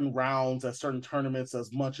certain rounds at certain tournaments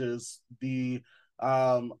as much as the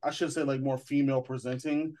I should say like more female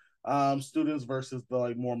presenting students versus the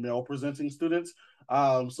like more male presenting students.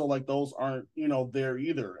 So like those aren't, there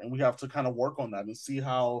either. And we have to kind of work on that and see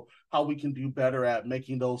how we can do better at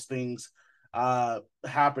making those things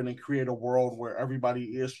happen and create a world where everybody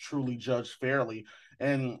is truly judged fairly.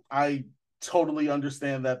 And I totally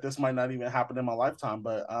understand that this might not even happen in my lifetime,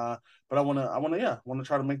 but I want to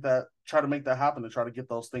try to make that happen and try to get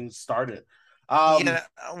those things started. You Um, know,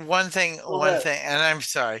 Go ahead. and I'm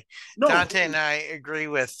sorry, No, Dante and please. I agree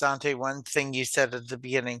with Dante. One thing you said at the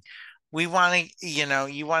beginning, we want to,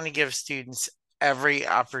 you want to give students every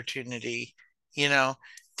opportunity, you know,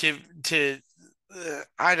 to,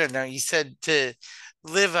 I don't know, you said to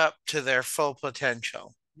live up to their full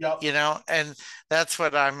potential, Yep, and that's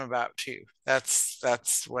what I'm about too.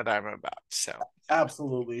 That's what I'm about. So, yeah.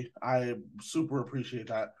 absolutely. I super appreciate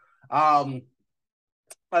that. Um,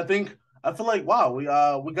 I think I feel like wow,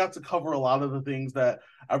 we got to cover a lot of the things that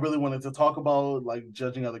I really wanted to talk about, like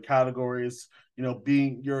judging other categories,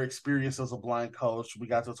 being your experience as a blind coach. We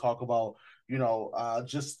got to talk about,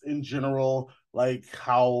 just in general, like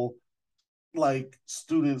how like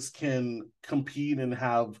students can compete and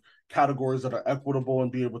have categories that are equitable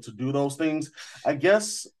and be able to do those things. I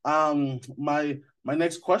guess my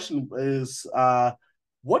next question is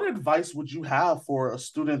what advice would you have for a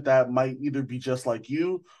student that might either be just like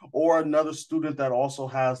you or another student that also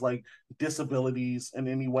has like disabilities in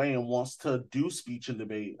any way and wants to do speech and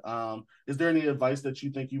debate? Is there any advice that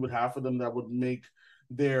you think you would have for them that would make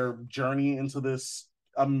their journey into this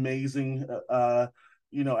amazing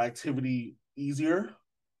activity easier?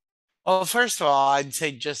 Well, first of all, I'd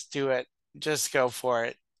say just do it. Just go for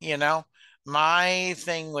it. My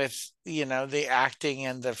thing with, the acting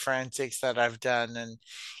and the forensics that I've done and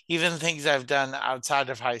even things I've done outside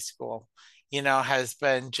of high school, has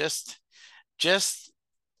been just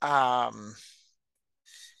um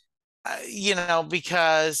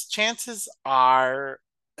because chances are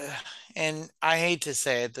and I hate to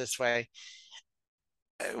say it this way,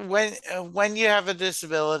 when you have a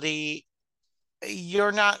disability,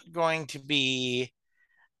 you're not going to be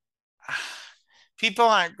people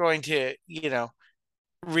aren't going to,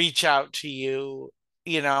 reach out to you,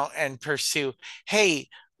 and pursue, hey,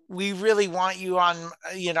 we really want you on,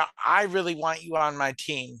 I really want you on my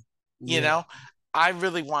team, you Yeah, know, I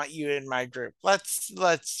really want you in my group. Let's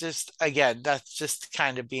just, again, that's just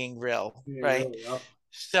kind of being real, being right? really up.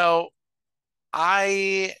 So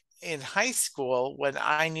I, in high school, when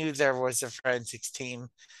I knew there was a forensics team,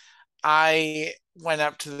 I went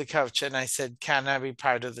up to the coach and I said, can I be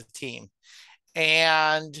part of the team?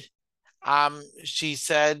 And she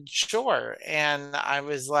said, sure. And I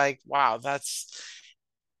was like, wow, there's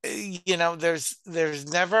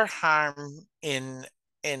never harm in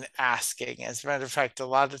asking. As a matter of fact, a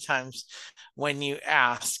lot of times when you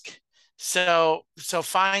ask, so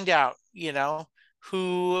find out,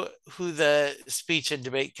 who the speech and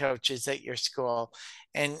debate coach is at your school,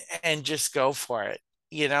 and just go for it.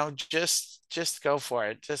 Just go for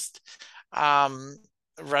it. Just um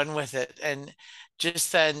run with it, and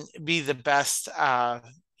just then you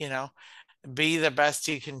know be the best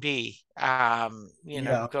you can be. Yeah,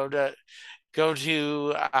 Go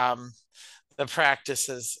to the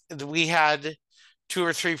practices. We had 2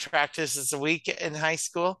 or 3 practices a week in high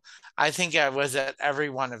school. I think I was at every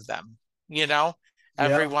one of them, you know,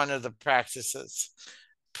 every yeah, one of the practices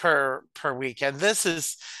per week. And this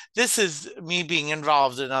is me being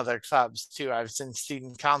involved in other clubs too. I was in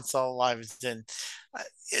student council, I was in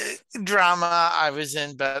drama, I was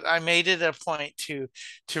in, but I made it a point to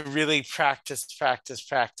really practice.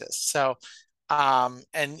 So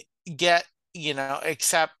and get,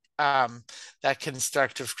 accept that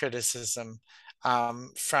constructive criticism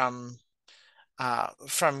from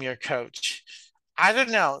your coach. I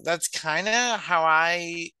don't know. That's kind of how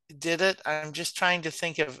I did it. I'm just trying to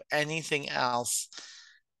think of anything else.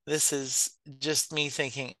 This is just me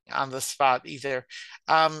thinking on the spot either.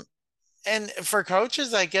 Um, and for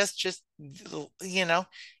coaches, I guess just, you know,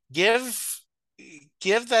 give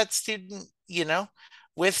give that student,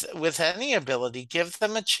 with any ability, give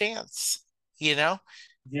them a chance, you know,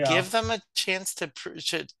 yeah, give them a chance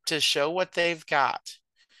to show what they've got,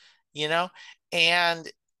 you know,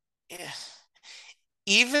 and eh,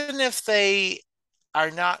 even if they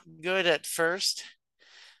are not good at first,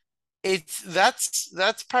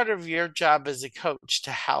 that's part of your job as a coach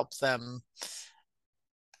to help them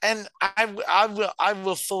and I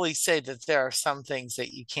will fully say that there are some things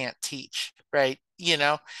that you can't teach, right?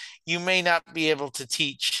 You may not be able to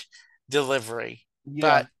teach delivery,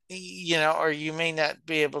 Yeah, but or you may not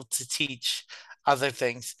be able to teach other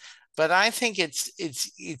things. But I think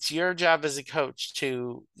it's your job as a coach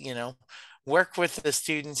to, work with the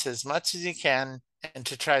students as much as you can and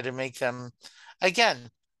to try to make them, again,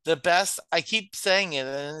 the best. I keep saying it,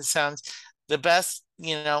 and it sounds the best,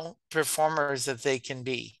 performers that they can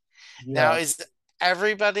be. Now, yeah, is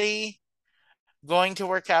everybody going to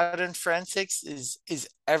work out in forensics? Is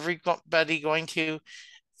everybody going to,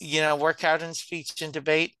 work out in speech and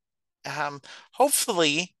debate?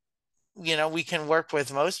 Hopefully, we can work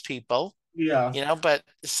with most people, yeah. but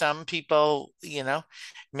some people,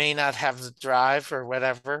 may not have the drive or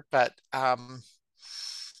whatever. But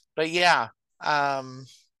yeah, um,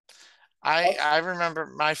 I remember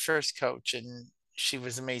my first coach, and she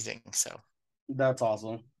was amazing. So. That's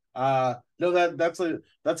awesome. No, that's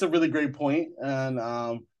a really great point, and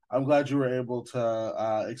I'm glad you were able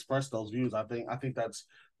to express those views. I think that's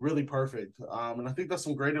really perfect, and I think that's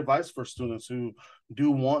some great advice for students who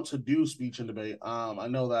do want to do speech and debate. I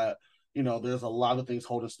know that there's a lot of things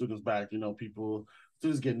holding students back.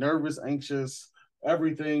 Students get nervous, anxious,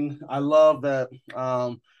 everything. I love that.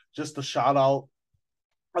 Just a shout out,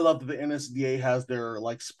 I love that the NSDA has their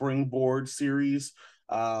like springboard series.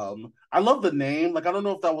 I love the name. Like, I don't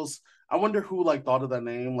know if that was. I wonder who like thought of that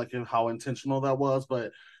name, like, and how intentional that was.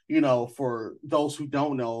 But for those who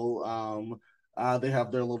don't know, they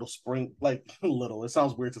have their little spring, like little. It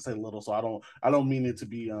sounds weird to say little, so I don't mean it to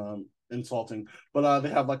be insulting. But they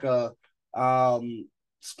have like a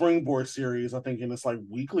springboard series, I think, and it's like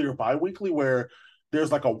weekly or bi-weekly, where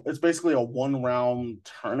there's like it's basically a one round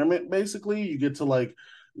tournament. Basically, you get to like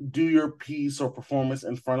do your piece or performance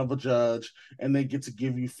in front of a judge, and they get to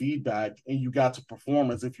give you feedback, and you got to perform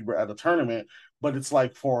as if you were at a tournament, but it's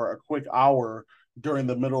like for a quick hour during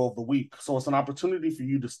the middle of the week. So it's an opportunity for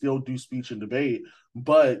you to still do speech and debate,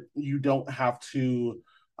 but you don't have to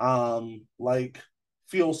like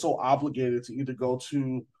feel so obligated to either go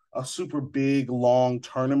to a super big long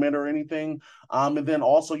tournament or anything. And then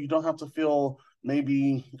also you don't have to feel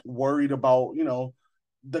maybe worried about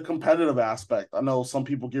the competitive aspect. I know some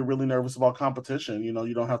people get really nervous about competition.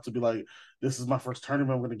 You don't have to be like, this is my first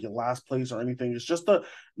tournament, I'm going to get last place or anything. It's just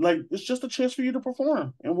a chance for you to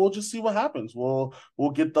perform, and we'll just see what happens. We'll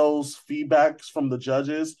get those feedbacks from the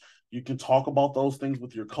judges. You can talk about those things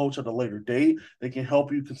with your coach at a later date. They can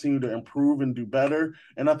help you continue to improve and do better.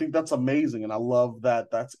 And I think that's amazing. And I love that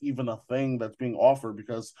that's even a thing that's being offered,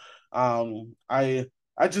 because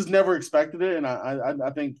I just never expected it, and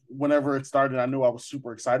I think whenever it started, I knew I was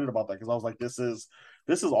super excited about that, because I was like, this is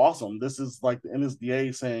awesome. This is like the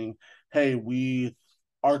NSDA saying, hey, we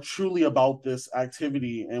are truly about this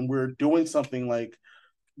activity, and we're doing something like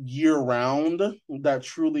year round that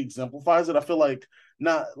truly exemplifies it. I feel like,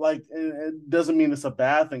 not like, it doesn't mean it's a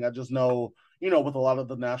bad thing. I just know, with a lot of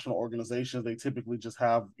the national organizations, they typically just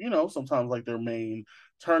have, sometimes like their main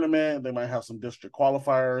tournament, they might have some district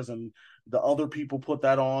qualifiers, and the other people put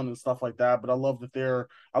that on and stuff like that. But I love that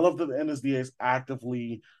the NSDA is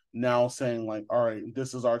actively now saying like, all right,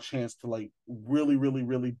 this is our chance to like really, really,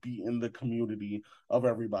 really be in the community of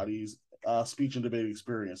everybody's speech and debate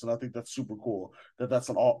experience. And I think that's super cool that that's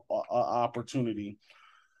an opportunity.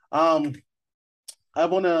 Um, I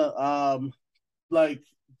want to like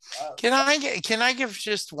Can I give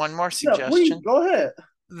just one more yeah, please suggestion? go ahead.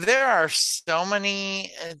 There are so many,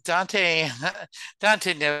 Dante.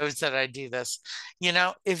 Dante knows that I do this.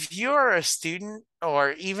 If you're a student,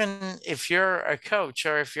 or even if you're a coach,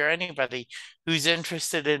 or if you're anybody who's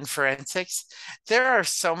interested in forensics, there are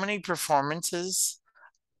so many performances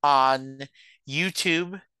on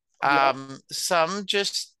YouTube. Yep. Some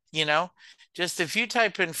just if you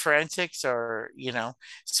type in forensics, or,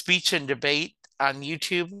 speech and debate on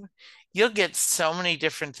YouTube, you'll get so many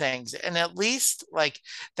different things. And at least, like,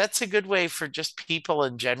 that's a good way for just people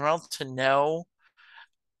in general to know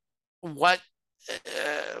what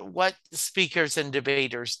what speakers and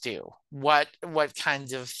debaters do, what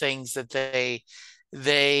kinds of things that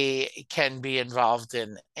they can be involved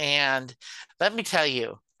in. And let me tell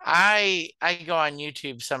you, I go on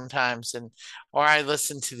YouTube sometimes, or I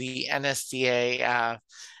listen to the NSDA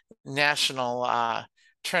national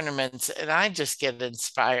tournaments, and I just get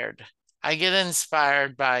inspired. I get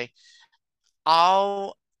inspired by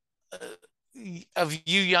all of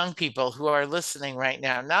you young people who are listening right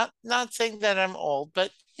now. Not saying that I'm old,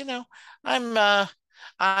 but I'm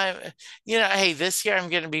I, hey, this year I'm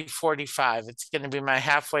going to be 45. It's going to be my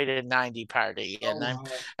halfway to 90 party, Oh and I'm wow.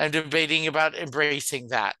 I'm debating about embracing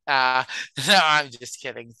that. No, I'm just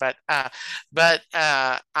kidding. But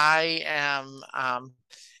I am,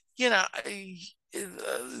 you know,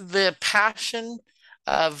 the passion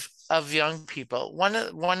of young people. One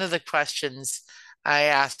of the questions I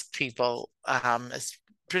ask people,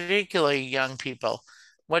 particularly young people,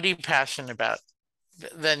 what are you passionate about?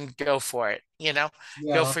 Then go for it, go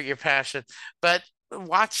Yeah. for your passion. But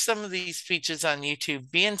watch some of these speeches on YouTube,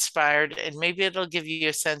 be inspired, and maybe it'll give you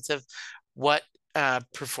a sense of what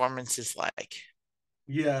performance is like.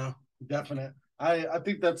 Yeah, definite. I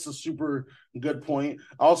think that's a super good point.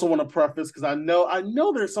 I also want to preface because I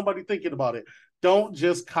know there's somebody thinking about it. Don't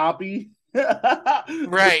just copy.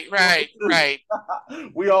 Right, right, right.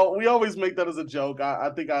 We always make that as a joke. I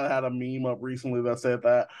think I had a meme up recently that said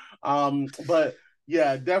that. But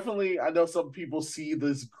yeah, definitely. I know some people see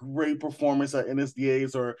this great performance at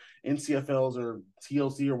NSDAs or NCFLs or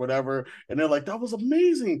TLC or whatever, and they're like, "That was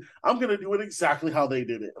amazing. I'm gonna do it exactly how they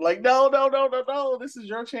did it." Like, no, no, no, no, no. This is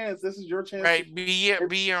your chance. This is your chance to. Right. Be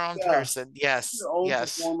your own Yeah, person. Yes, your own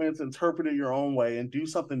yes. performance, interpret it your own way, and do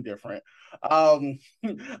something different. Um,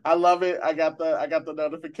 I love it. I got the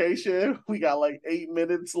notification. We got like 8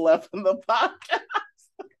 minutes left in the podcast.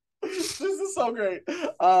 This is so great.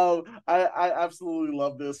 I absolutely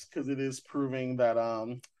love this because it is proving that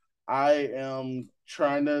I am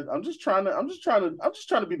trying to. I'm just trying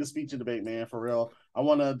to be the speech and debate man for real. I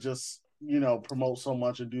want to just promote so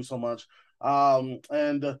much and do so much.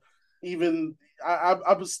 And even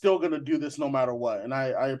I'm still gonna do this no matter what. And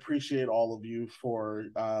I appreciate all of you for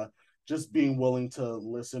just being willing to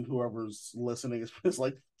listen. Whoever's listening, it's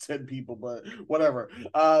like 10 people, but whatever.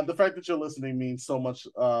 The fact that you're listening means so much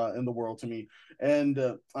in the world to me. And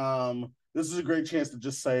this is a great chance to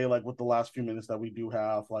just say, like, with the last few minutes that we do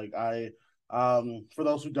have, like, for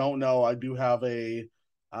those who don't know, I do have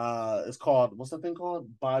it's called, what's that thing called?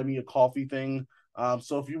 Buy Me a Coffee thing.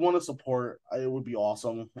 So if you want to support, it would be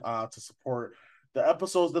awesome to support the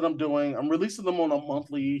episodes that I'm doing. I'm releasing them on a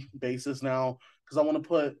monthly basis now because I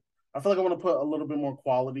feel like I want to put a little bit more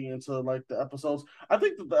quality into like the episodes. I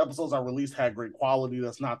think that the episodes I released had great quality.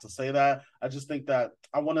 That's not to say that. I just think that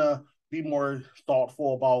I want to be more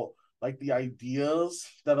thoughtful about like the ideas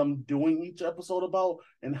that I'm doing each episode about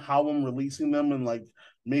and how I'm releasing them and like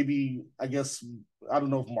maybe I guess I don't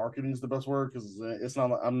know if marketing is the best word because it's not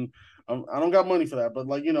like I don't got money for that, but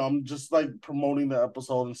like I'm just like promoting the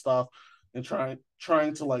episode and stuff and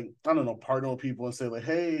trying to like I don't know partner with people and say like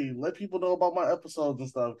hey let people know about my episodes and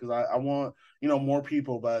stuff because I want more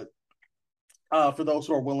people but for those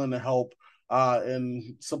who are willing to help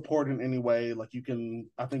and support in any way. Like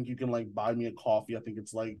I think you can like buy me a coffee. I think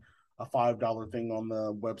it's like a $5 thing on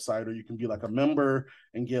the website, or you can be like a member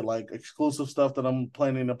and get like exclusive stuff that I'm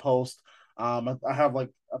planning to post. I have like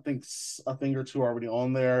I think a thing or two already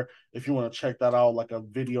on there. If you want to check that out, like a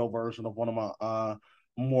video version of one of my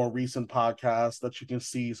more recent podcasts that you can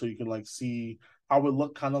see, so you can like see how it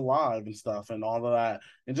look kind of live and stuff and all of that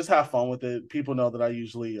and just have fun with it. People know that I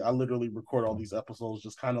literally record all these episodes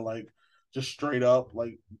just kind of like just straight up,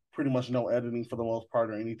 like pretty much no editing for the most part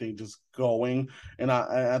or anything, just going. And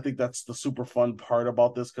I think that's the super fun part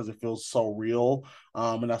about this because it feels so real.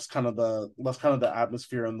 And that's kind of the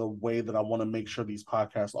atmosphere and the way that I want to make sure these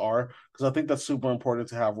podcasts are because I think that's super important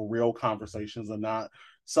to have real conversations and not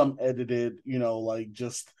some edited, like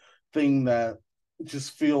just thing that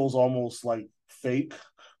just feels almost like fake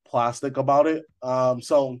plastic about it.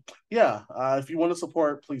 So yeah, if you want to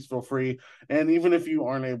support, please feel free. And even if you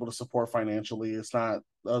aren't able to support financially, it's not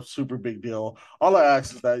a super big deal. All I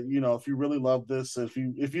ask is that if you really love this, if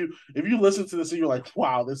you listen to this and you're like,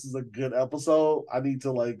 wow, this is a good episode, I need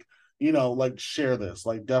to like share this.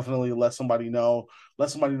 Like definitely let somebody know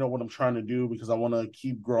what I'm trying to do because I want to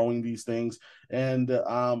keep growing these things. And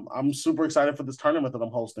I'm super excited for this tournament that I'm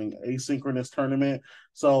hosting, asynchronous tournament.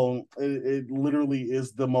 So it literally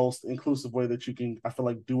is the most inclusive way that you can, I feel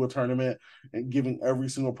like, do a tournament and giving every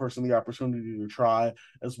single person the opportunity to try,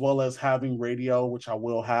 as well as having radio, which I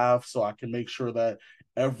will have, so I can make sure that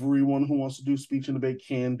everyone who wants to do speech and debate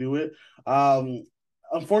can do it.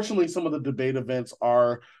 Unfortunately, some of the debate events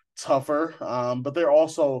are tougher, but they're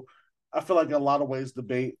also, I feel like in a lot of ways,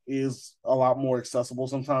 debate is a lot more accessible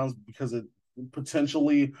sometimes because it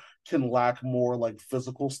potentially can lack more like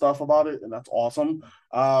physical stuff about it, and that's awesome.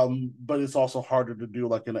 But it's also harder to do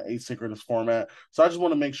like in an asynchronous format. So I just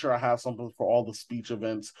want to make sure I have something for all the speech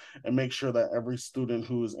events and make sure that every student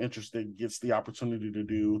who is interested gets the opportunity to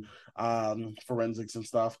do forensics and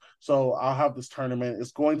stuff. So I'll have this tournament.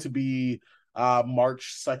 It's going to be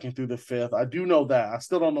March 2nd through the 5th. I do know that. I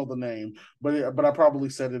still don't know the name, but I probably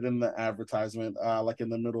said it in the advertisement, like in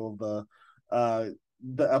the middle of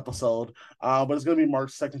the episode. But it's gonna be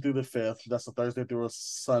March 2nd through the 5th. That's a Thursday through a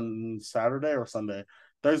Saturday or Sunday.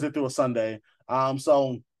 Thursday through a Sunday.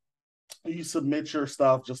 So you submit your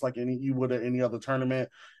stuff just like any you would at any other tournament,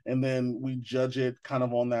 and then we judge it kind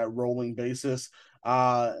of on that rolling basis.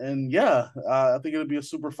 And yeah, I think it'll be a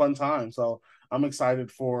super fun time. So I'm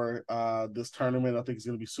excited for this tournament. I think it's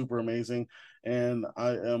going to be super amazing, and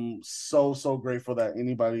I am so grateful that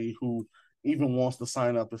anybody who even wants to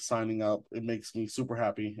sign up is signing up. It makes me super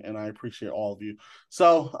happy, and I appreciate all of you.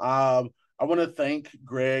 So I want to thank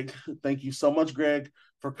Gregg. Thank you so much, Gregg,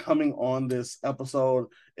 for coming on this episode.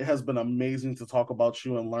 It has been amazing to talk about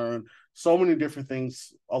you and learn so many different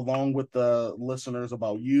things along with the listeners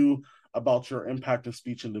about you, about your impact in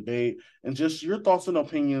speech and debate, and just your thoughts and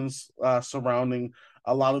opinions surrounding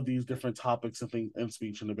a lot of these different topics and things in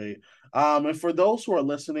speech and debate. And for those who are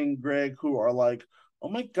listening, Gregg, who are like, oh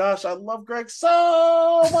my gosh, I love Gregg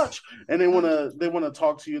so much, and they want to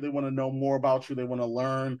talk to you, they want to know more about you, they want to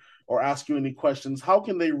learn or ask you any questions. How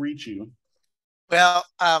can they reach you? Well,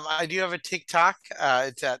 I do have a TikTok.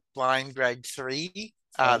 It's at Blind Greg 3.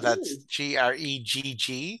 That's Oh,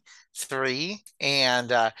 Gregg 3.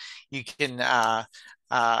 And you can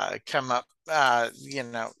come up,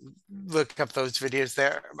 look up those videos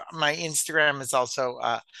there. My Instagram is also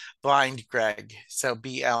Blind Greg. So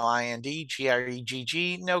BLIND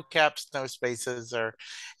GREGG, no caps, no spaces, or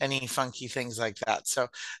any funky things like that. So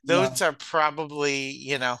those no. are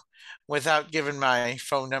probably, without giving my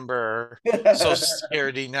phone number or social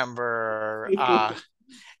security number or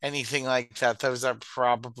anything like that, those are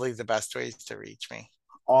probably the best ways to reach me.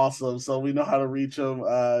 Awesome. So we know how to reach them.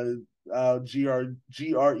 Gregg.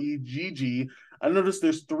 I noticed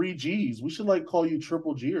there's three G's. We should like call you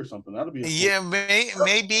Triple G or something. That'd be a cool. Yeah, maybe. Yeah,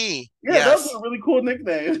 that'd be a Yes. really cool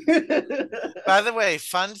nickname. By the way,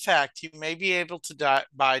 fun fact, you may be able to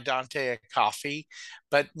buy Dante a coffee,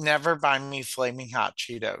 but never buy me flaming hot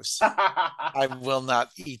Cheetos. I will not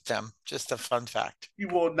eat them. Just a fun fact. You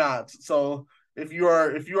will not. So if you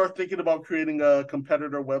are thinking about creating a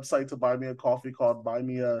competitor website to buy me a coffee called Buy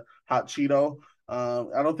Me a Hot Cheeto,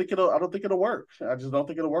 I don't think it'll work. I just don't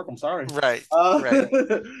think it'll work. I'm sorry. Right, Uh, right.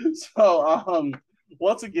 so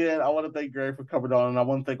once again, I want to thank Gary for coming on, and I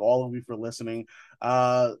want to thank all of you for listening.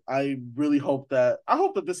 I hope that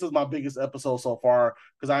this is my biggest episode so far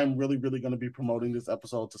because I'm really going to be promoting this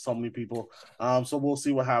episode to so many people. So we'll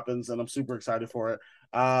see what happens, and I'm super excited for it.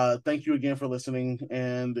 Thank you again for listening.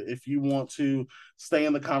 And if you want to stay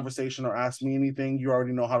in the conversation or ask me anything, you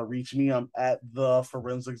already know how to reach me. I'm at the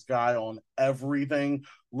forensics guy on everything,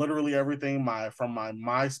 literally everything. From my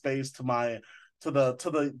MySpace to my to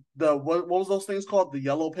the what was those things called? The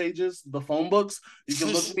yellow pages, the phone books. You can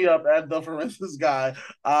look me up at the forensics guy.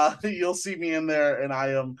 You'll see me in there, and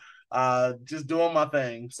I am just doing my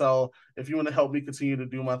thing. So if you want to help me continue to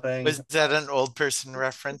do my thing, Was that an old person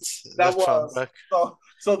reference? The that phone was book?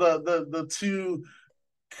 so the two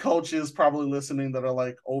coaches probably listening that are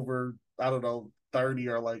like over, I don't know, 30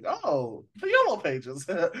 are like, oh, the yellow pages.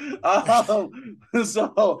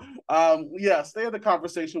 Yeah, stay in the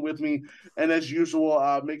conversation with me. And as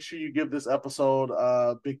usual, make sure you give this episode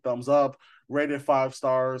a big thumbs up, rate it 5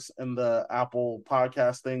 stars in the Apple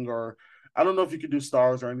podcast thing, or I don't know if you could do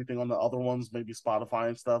stars or anything on the other ones, maybe Spotify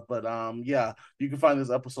and stuff. But yeah, you can find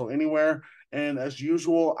this episode anywhere. And as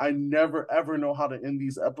usual, I never ever know how to end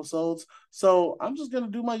these episodes. So I'm just gonna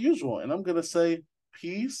do my usual and I'm gonna say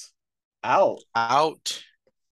peace out. Out.